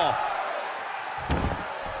for it all.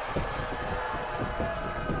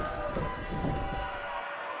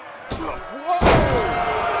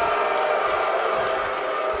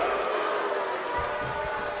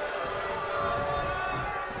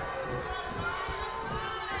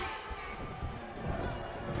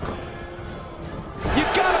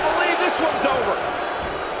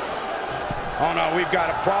 Oh, no, we've got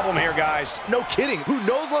a problem here, guys. No kidding. Who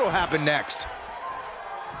knows what will happen next?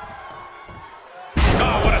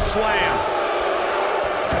 Oh, what a slam.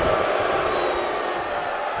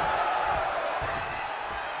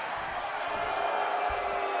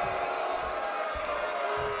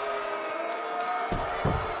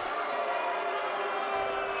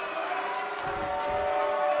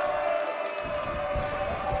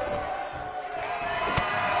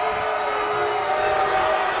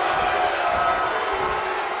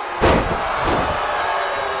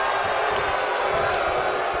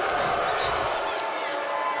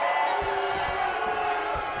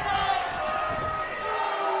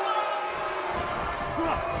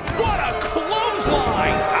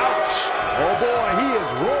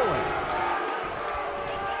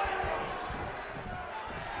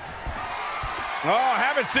 Oh,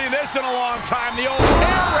 haven't seen this in a long time. The old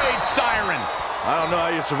air raid siren. I don't know how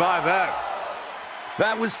you survive that.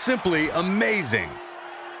 That was simply amazing.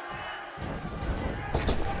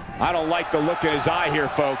 I don't like the look in his eye here,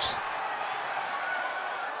 folks.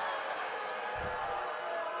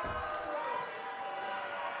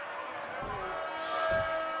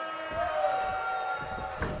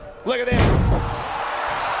 Look at this.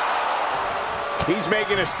 He's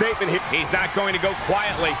making a statement. He's not going to go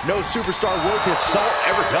quietly. No superstar worth his salt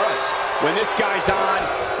ever does. When this guy's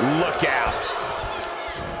on, look out.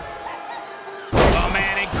 Oh,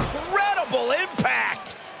 man, incredible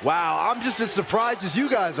impact. Wow, I'm just as surprised as you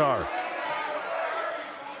guys are.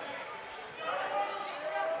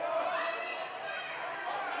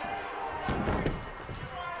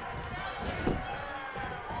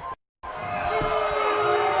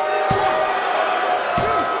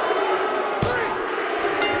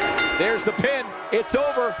 There's the pin. It's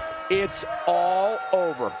over. It's all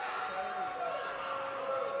over.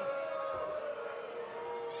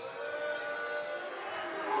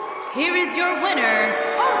 Here is your winner,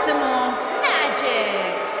 Ultimate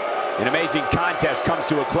Magic. An amazing contest comes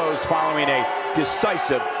to a close following a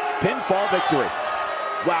decisive pinfall victory.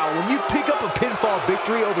 Wow, when you pick up a pinfall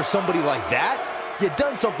victory over somebody like that, you've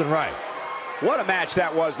done something right. What a match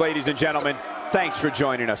that was, ladies and gentlemen. Thanks for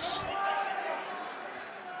joining us.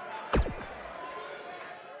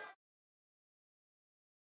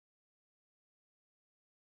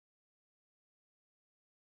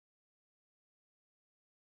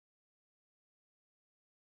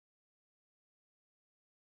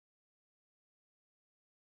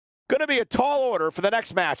 Going to be a tall order for the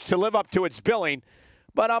next match to live up to its billing,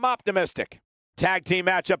 but I'm optimistic. Tag team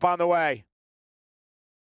matchup on the way.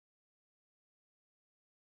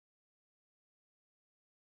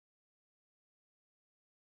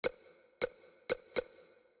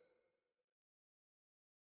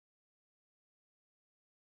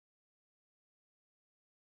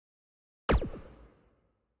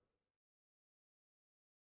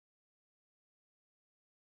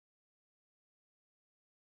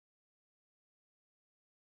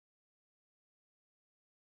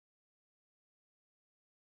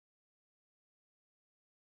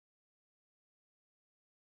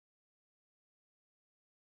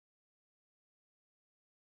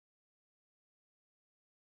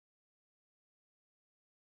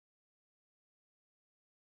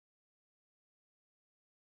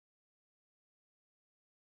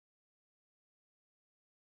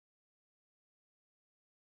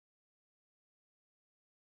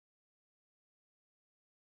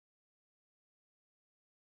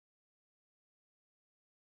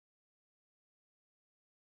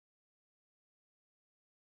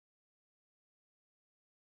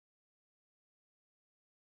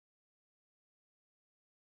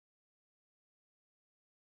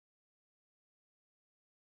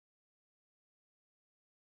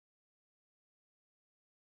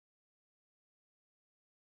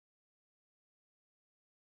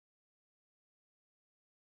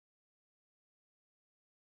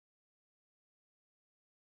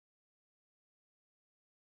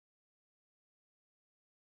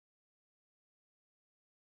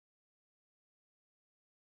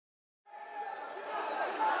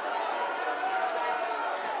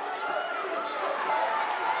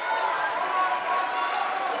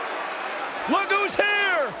 Look who's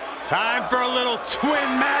here! Time for a little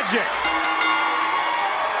twin magic.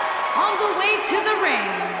 On the way to the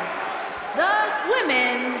ring, the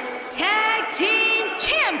Women's Tag Team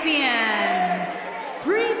Champions,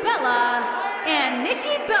 Brie Bella and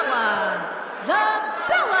Nikki Bella, the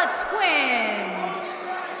Bella Twins.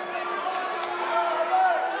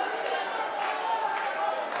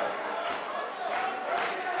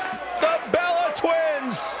 The Bella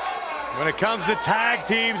Twins! When it comes to tag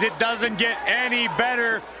teams, it doesn't get any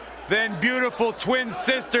better than beautiful twin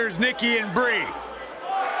sisters, Nikki and Brie.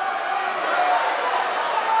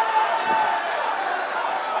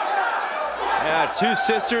 Yeah, two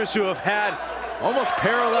sisters who have had almost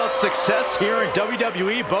parallel success here in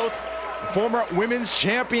WWE, both former women's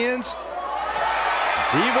champions,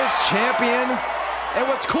 Divas champion. And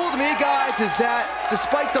what's cool to me, guys, is that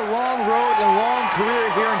despite the long road and long career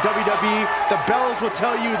here in WWE, the Bellas will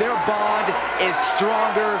tell you their bond is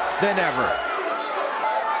stronger than ever.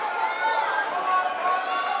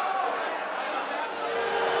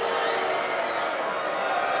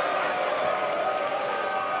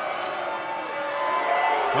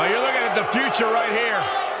 Well, you're looking at the future right here.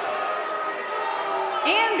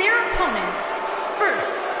 And their opponents,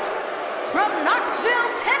 first, from Knoxville,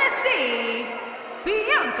 Tennessee,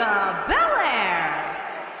 Bianca Belair.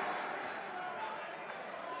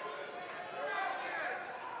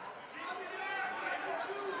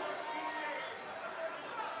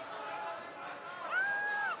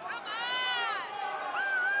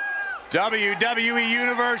 WWE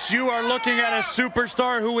Universe, you are looking at a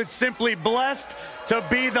superstar who is simply blessed to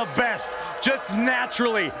be the best. Just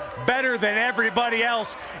naturally better than everybody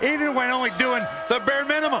else, even when only doing the bare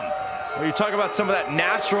minimum. Well, you talk about some of that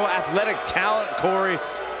natural athletic talent, Corey.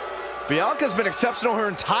 Bianca's been exceptional her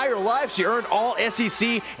entire life. She earned all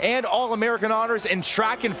SEC and All-American honors in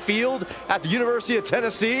track and field at the University of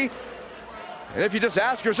Tennessee. And if you just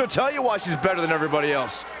ask her, she'll tell you why she's better than everybody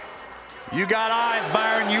else. You got eyes,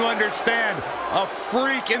 Byron. You understand. A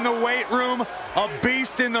freak in the weight room, a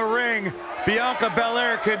beast in the ring. Bianca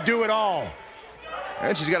Belair could do it all.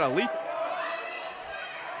 And she's got a leap.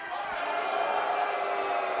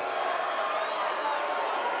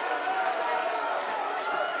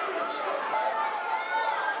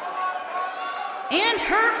 And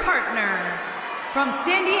her partner, from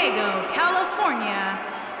San Diego, California,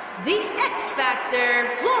 the X Factor,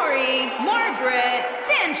 Lori Margaret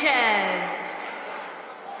Sanchez.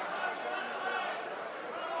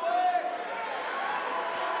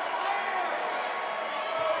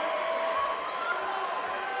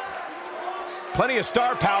 Plenty of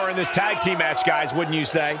star power in this tag team match, guys, wouldn't you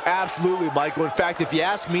say? Absolutely, Michael. In fact, if you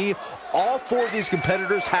ask me, all four of these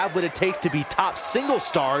competitors have what it takes to be top single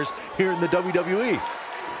stars here in the WWE.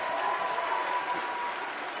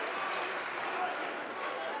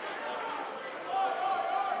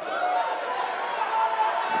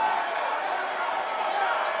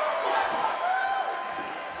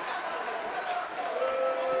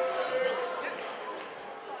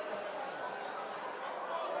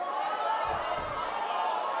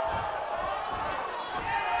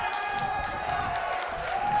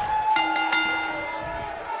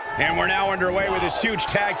 And we're now underway with this huge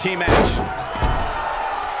tag team match.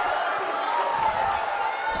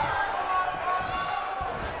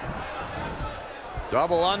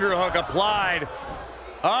 Double underhook applied.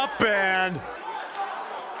 Up and...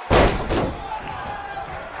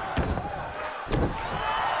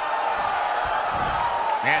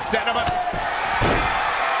 And set him up.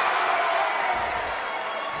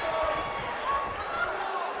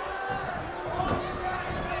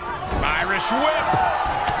 Irish whip.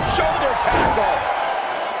 Shoulder tackle.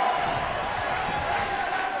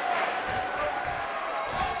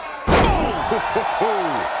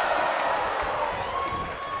 Oh.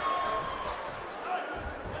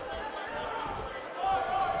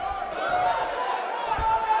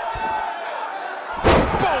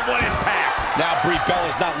 Boom, what impact. Now Brie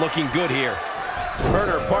Bella's not looking good here. Her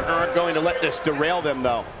and her partner aren't going to let this derail them,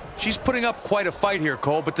 though. She's putting up quite a fight here,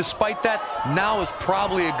 Cole, but despite that, now is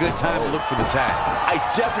probably a good time to look for the tag. I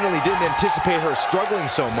definitely didn't anticipate her struggling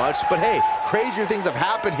so much, but hey, crazier things have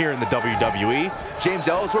happened here in the WWE. James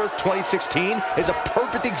Ellsworth, 2016, is a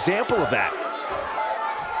perfect example of that.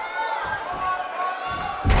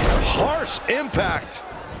 Harsh impact.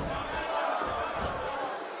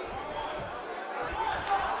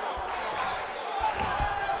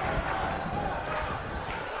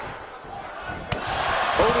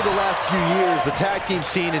 Over the last few years, the tag team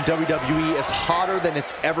scene in WWE is hotter than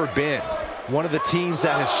it's ever been. One of the teams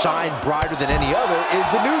that has shined brighter than any other is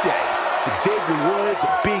the New Day. Xavier Woods,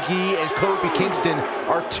 Big E, and Kofi Kingston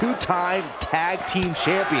are two-time tag team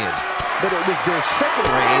champions. But it was their second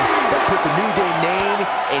reign that put the New Day name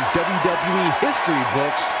in WWE history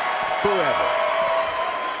books forever.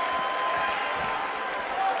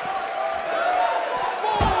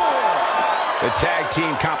 The tag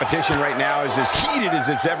team competition right now is as heated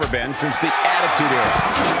as it's ever been since the Attitude Era.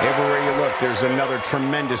 Everywhere you look, there's another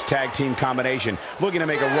tremendous tag team combination looking to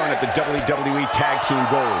make a run at the WWE Tag Team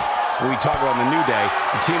Gold. When we talk about the New Day,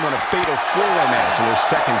 the team won a fatal four-way match in their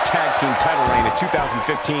second tag team title reign at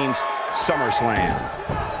 2015's SummerSlam.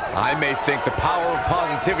 I may think the power of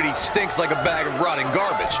positivity stinks like a bag of rotting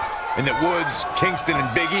garbage, and that Woods, Kingston, and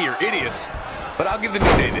Big E are idiots. But I'll give the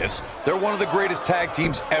New Day this. They're one of the greatest tag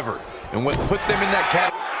teams ever. And what put them in that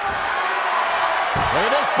category... Look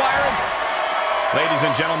at this, Byron. Ladies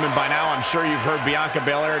and gentlemen, by now I'm sure you've heard Bianca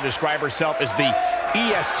Belair describe herself as the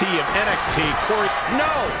EST of NXT. Corey,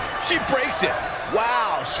 no, she breaks it.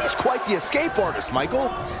 Wow, she's quite the escape artist, Michael.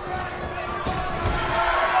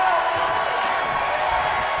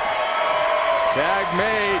 Tag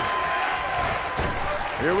made.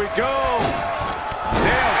 Here we go.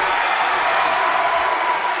 Damn.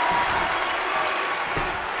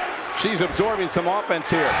 She's absorbing some offense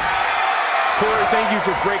here. Corey, thank you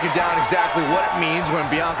for breaking down exactly what it means when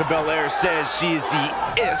Bianca Belair says she is the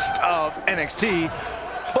ist of NXT.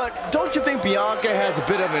 But don't you think Bianca has a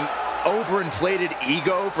bit of an overinflated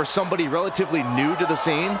ego for somebody relatively new to the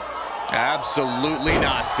scene? Absolutely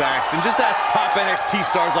not, Saxton. Just ask top NXT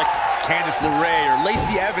stars like Candice LeRae or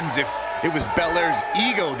Lacey Evans if It was Belair's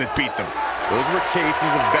ego that beat them. Those were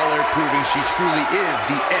cases of Belair proving she truly is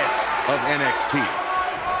the est of NXT.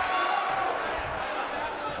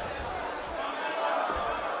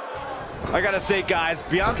 I gotta say, guys,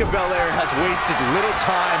 Bianca Belair has wasted little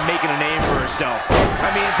time making a name for herself.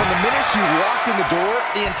 I mean, from the minute she walked in the door,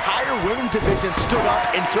 the entire women's division stood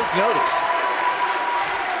up and took notice.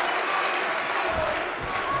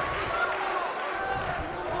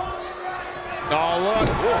 Oh, look.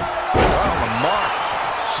 Right on the mark.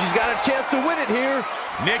 She's got a chance to win it here.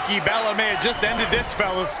 Nikki Bella may have just ended this,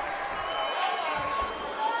 fellas.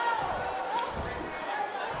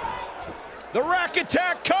 The rack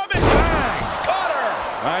attack coming. Bang! Caught her.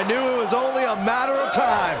 I knew it was only a matter of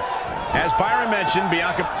time. As Byron mentioned,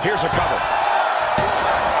 Bianca, here's a cover.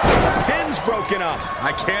 Pin's broken up.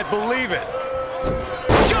 I can't believe it.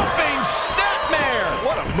 Jumping snapmare.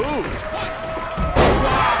 What a move.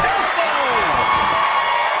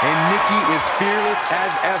 And Nikki is fearless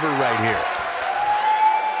as ever right here.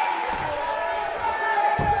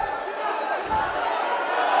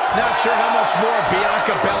 Not sure how much more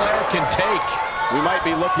Bianca Belair can take. We might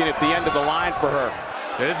be looking at the end of the line for her.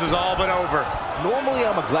 This is all but over. Normally,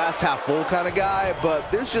 I'm a glass half full kind of guy, but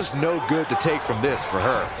there's just no good to take from this for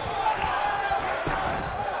her.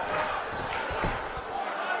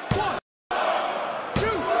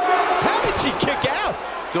 How did she kick out?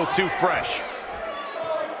 Still too fresh.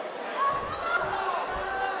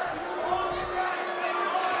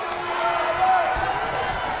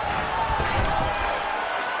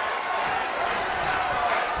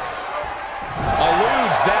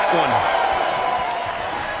 Eludes that one.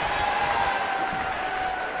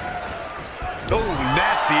 Oh,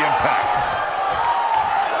 nasty impact.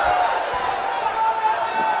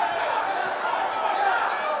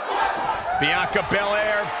 Bianca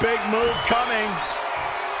Belair, big move coming.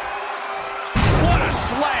 What a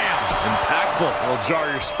slam. Impactful. Will jar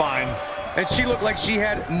your spine. And she looked like she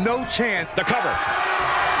had no chance. The cover.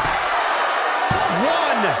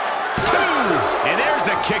 1, 2. And there's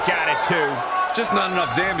a kick out at 2. Just not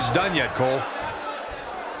enough damage done yet, Cole.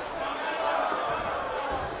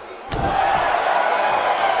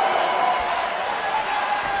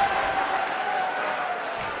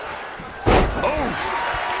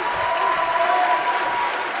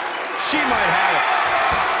 She might have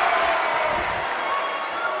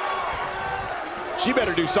it. She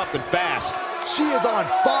better do something fast. She is on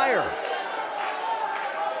fire.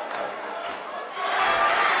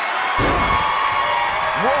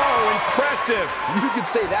 Whoa, impressive. You could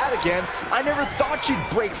say that again. I never thought she'd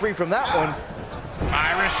break free from that one.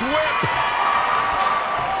 Irish whip.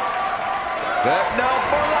 Set now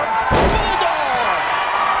for the Bulldog.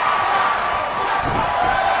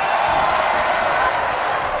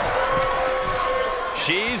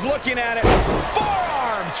 She's looking at it.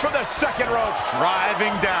 Forearms from the second rope.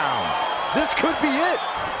 Driving down. This could be it.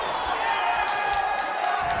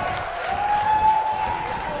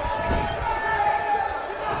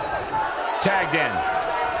 Tagged in.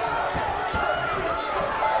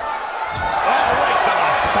 Oh, right to the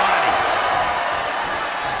body.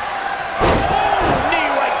 Oh, knee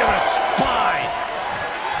right to the spine.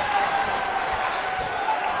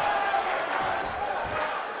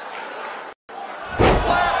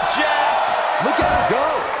 Flapjack. Look at her go.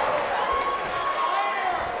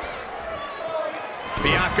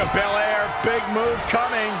 Bianca Belair, big move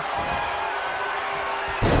coming.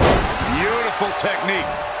 Beautiful technique.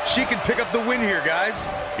 She can pick up the win here, guys.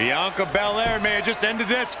 Bianca Belair may have just ended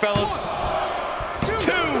this, fellas. 2.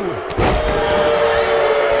 Oh,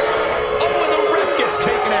 and the ref gets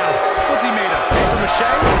taken out. What's he made of? Paper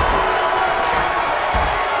mache?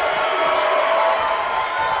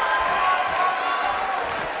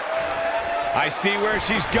 I see where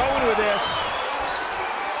she's going with this.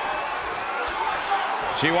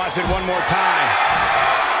 She wants it one more time.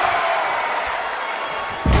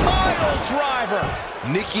 Pile driver.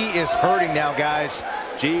 Nikki is hurting now, guys.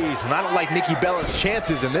 Jeez, and I don't like Nikki Bella's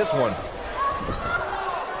chances in this one.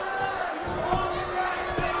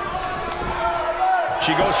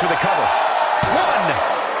 She goes for the cover. 1,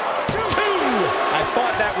 2. I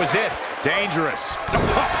thought that was it. Dangerous.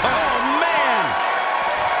 Oh, man.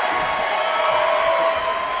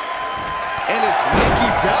 And it's Nikki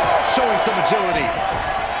Bella showing some agility.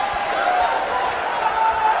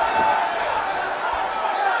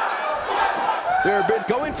 They're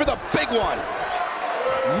going for the big one.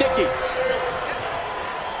 Nikki.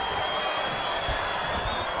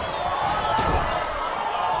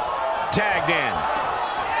 Tagged in.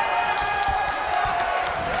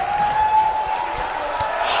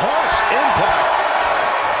 Harsh impact.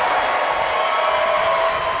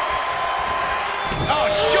 Oh,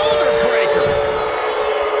 shoulder break.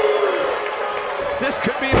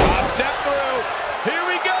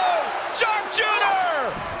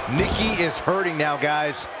 Nikki is hurting now,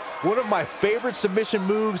 guys. One of my favorite submission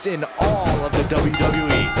moves in all of the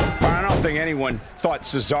WWE. I don't think anyone thought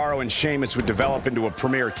Cesaro and Sheamus would develop into a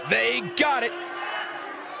premier. They got it.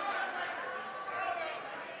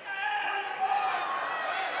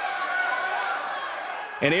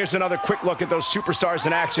 And here's another quick look at those superstars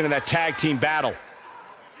in action in that tag team battle.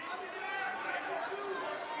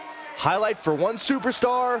 Highlight for one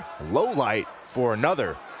superstar, low light for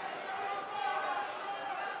another.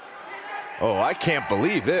 Oh, I can't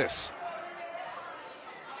believe this.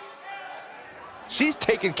 She's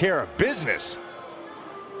taking care of business.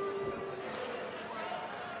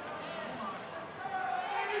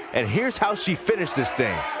 And here's how she finished this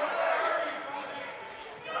thing.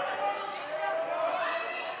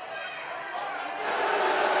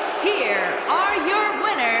 Here are your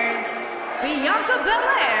winners, Bianca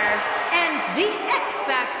Belair and the X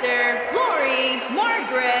Factor, Lori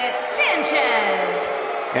Margaret Sanchez.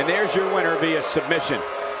 And there's your winner via submission.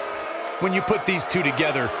 When you put these two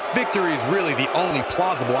together, victory is really the only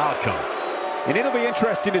plausible outcome. And it'll be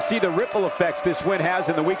interesting to see the ripple effects this win has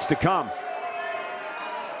in the weeks to come.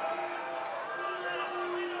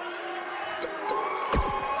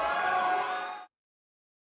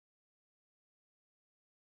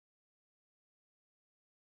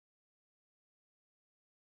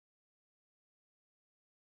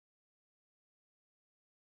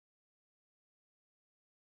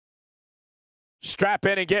 Strap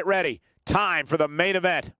in and get ready. Time for the main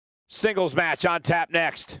event. Singles match on tap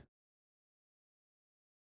next.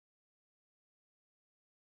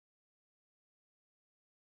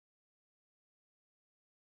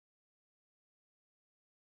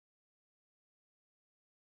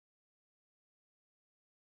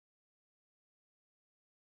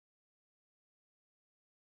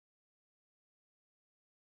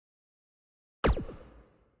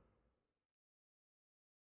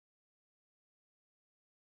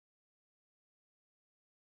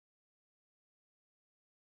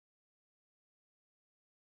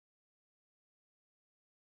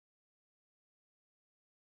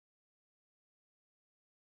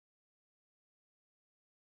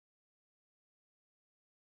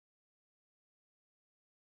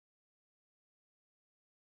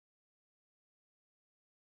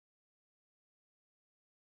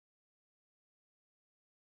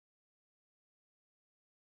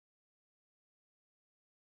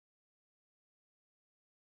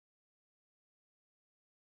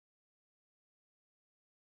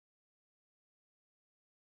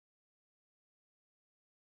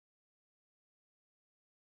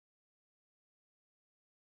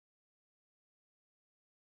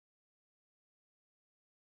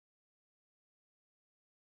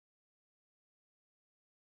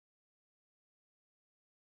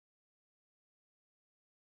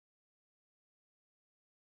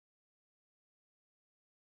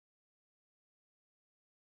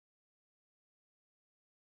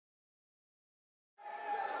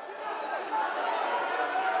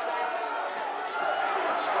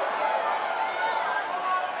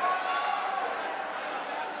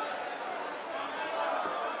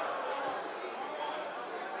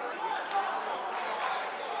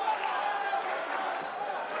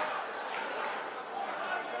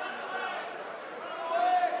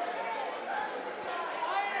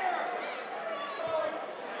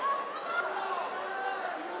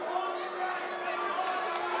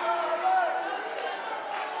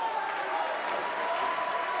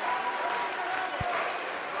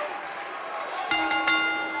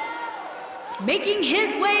 Making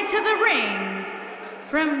his way to the ring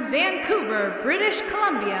from Vancouver, British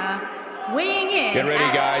Columbia, weighing in Get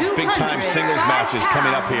ready, guys. Big-time singles matches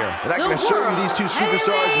coming up here. And I can assure you these two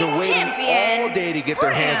superstars have been waiting all day to get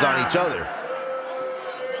their hands on each other.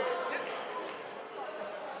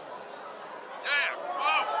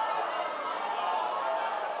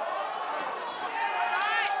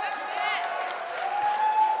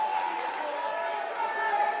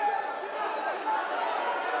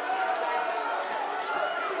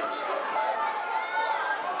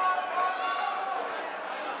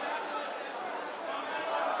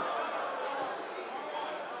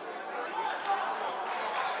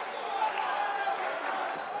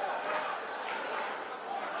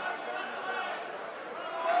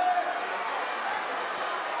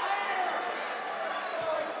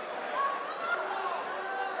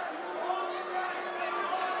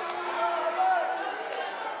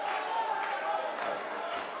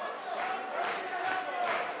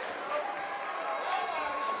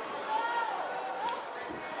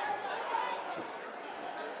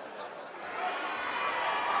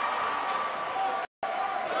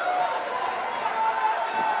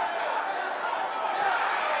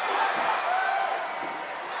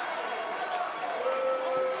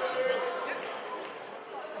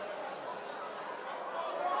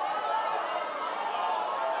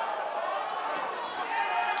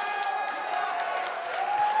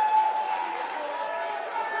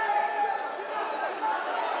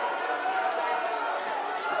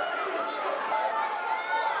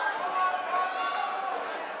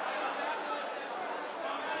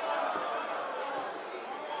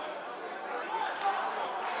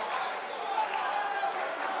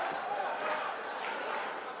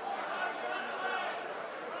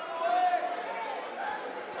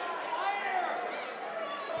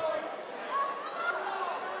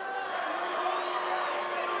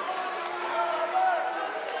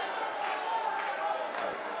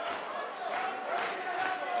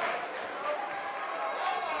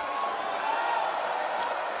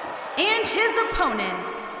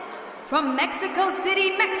 opponent. From Mexico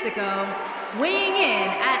City, Mexico, weighing in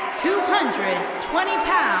at 220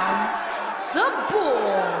 pounds, the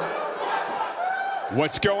Bull.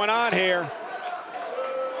 What's going on here?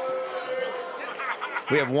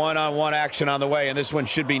 We have one-on-one action on the way, and this one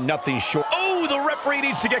should be nothing short. Oh, the referee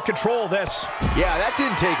needs to get control of this. Yeah, that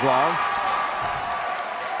didn't take long.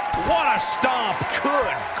 What a stomp.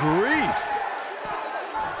 Good grief.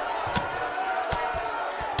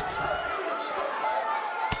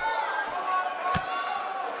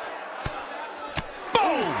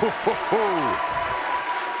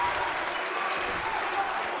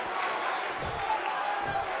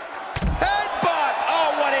 Headbutt! Oh,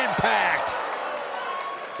 what impact!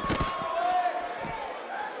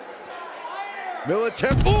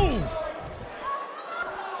 Military. Ooh!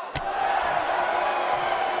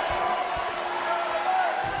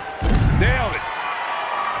 Nailed it.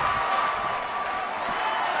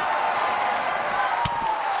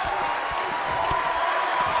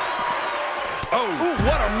 Oh, ooh,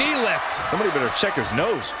 what a knee lift. Somebody better check his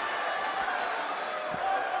nose.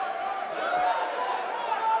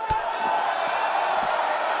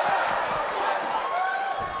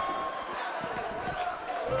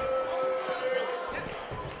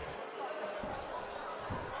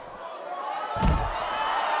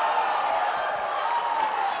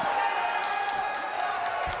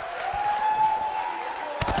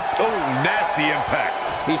 Oh, nasty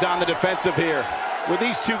impact. He's on the defensive here. With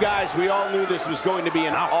these two guys, we all knew this was going to be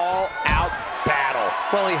an all-out battle.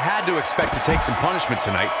 Well, he had to expect to take some punishment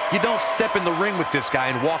tonight. You don't step in the ring with this guy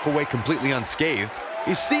and walk away completely unscathed.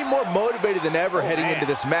 He seemed more motivated than ever heading into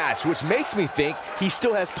this match, which makes me think he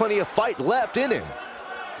still has plenty of fight left in him.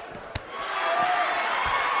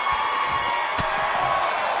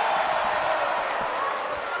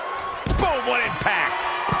 Boom, what impact.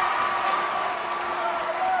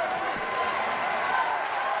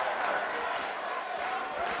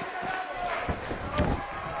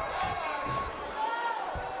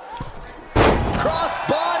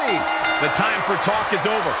 The time for talk is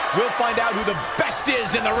over. We'll find out who the best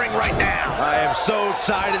is in the ring right now. I am so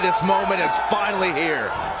excited this moment is finally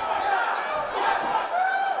here.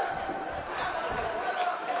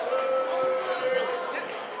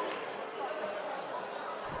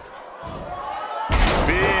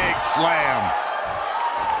 Big slam.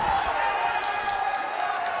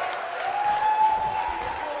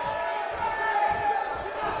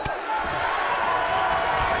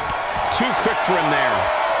 Too quick for him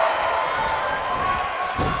there.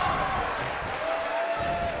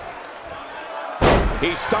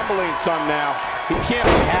 He's stumbling some now. He can't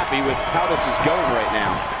be happy with how this is going right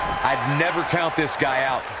now. I'd never count this guy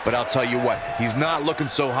out, but I'll tell you what, he's not looking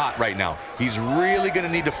so hot right now. He's really going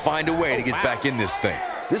to need to find a way to get back in this thing.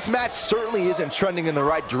 This match certainly isn't trending in the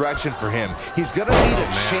right direction for him. He's going to need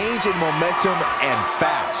a change in momentum and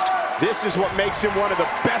fast. This is what makes him one of the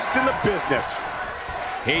best in the business.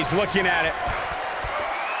 He's looking at it.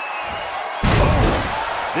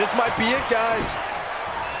 This might be it, guys.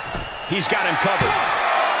 He's got him covered.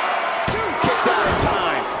 Kicks out of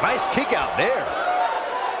time. Nice kick out there.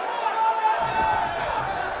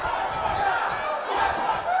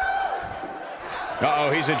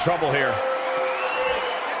 Uh-oh, he's in trouble here.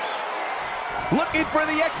 Looking for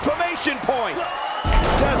the exclamation point.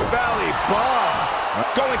 Death Valley bomb.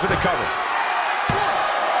 Going for the cover.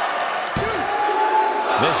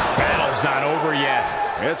 This battle's not over yet.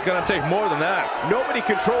 It's going to take more than that. Nobody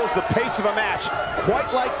controls the pace of a match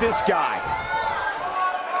quite like this guy.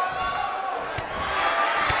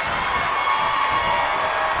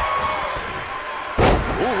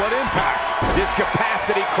 Ooh, what impact. This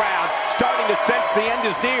capacity crowd starting to sense the end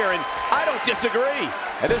is near, and I don't disagree.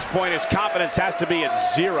 At this point, his confidence has to be at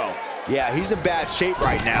zero. Yeah, he's in bad shape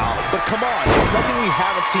right now. But come on, there's nothing we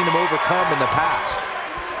haven't seen him overcome in the past.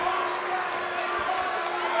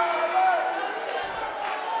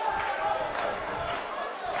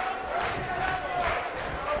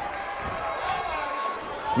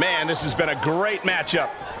 Man, this has been a great matchup.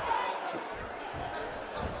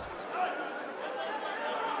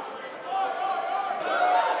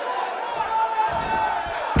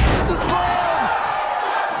 The slam!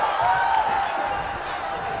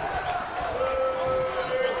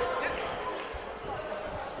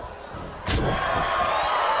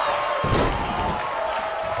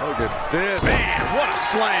 Look at this. Man, what a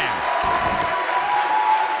slam.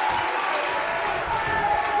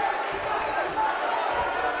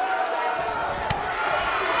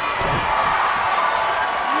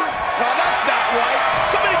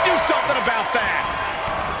 About that.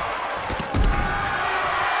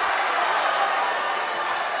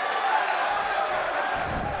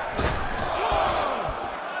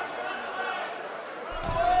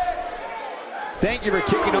 Thank you for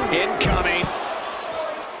kicking him. Incoming.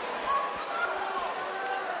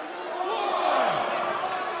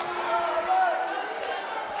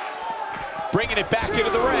 Bringing it back into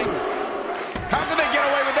the ring. How can they get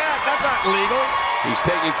away with that? That's not legal. He's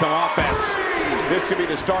taking some offense. This could be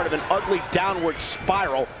the start of an ugly downward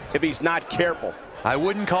spiral if he's not careful. I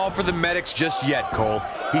wouldn't call for the medics just yet, Cole.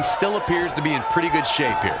 He still appears to be in pretty good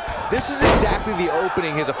shape here. This is exactly the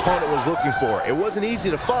opening his opponent was looking for. It wasn't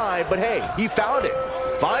easy to find, but hey, he found it.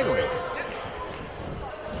 Finally.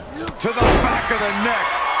 To the back of the neck.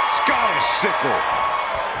 Scottish sickle.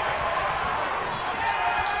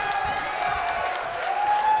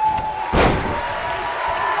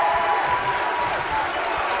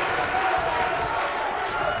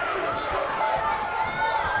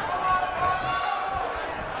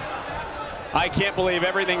 I can't believe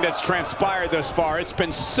everything that's transpired thus far. It's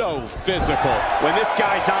been so physical. When this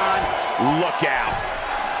guy's on, look out.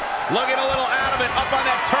 Looking a little out of it, up on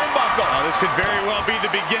that turnbuckle. Oh, this could very well be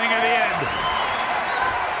the beginning of the end.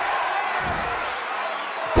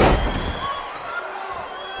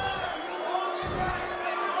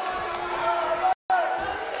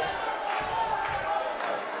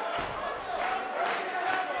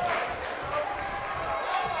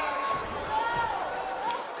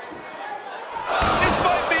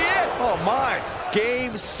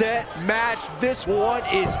 Game, set, match. This one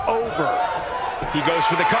is over. He goes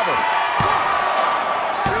for the cover.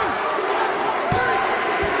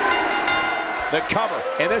 The cover,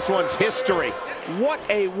 and this one's history. What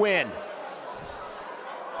a win.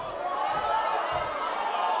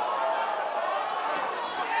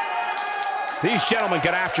 These gentlemen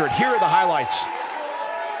get after it. Here are the highlights.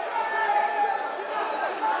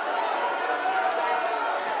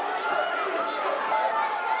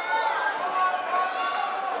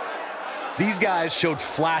 These guys showed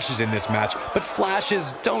flashes in this match, but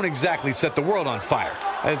flashes don't exactly set the world on fire,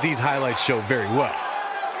 as these highlights show very well.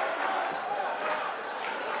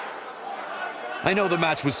 I know the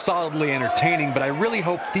match was solidly entertaining, but I really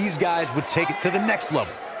hope these guys would take it to the next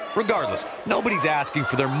level. Regardless, nobody's asking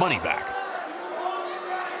for their money back.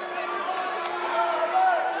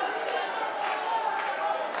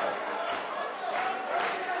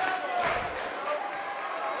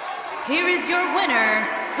 Here is your winner,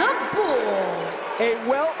 the Bull. A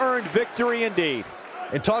well-earned victory indeed.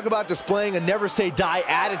 And talk about displaying a never-say-die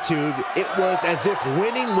attitude. It was as if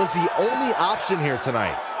winning was the only option here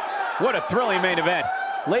tonight. What a thrilling main event.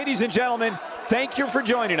 Ladies and gentlemen, thank you for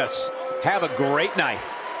joining us. Have a great night.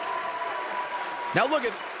 Now look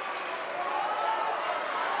at...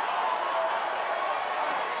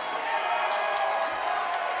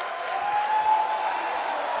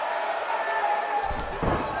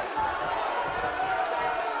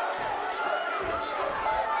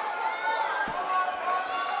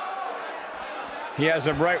 He has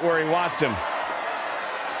him right where he wants him.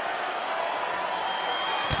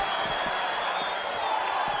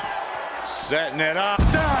 Setting it up.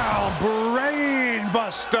 Down, brain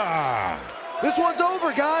buster. This one's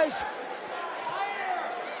over, guys.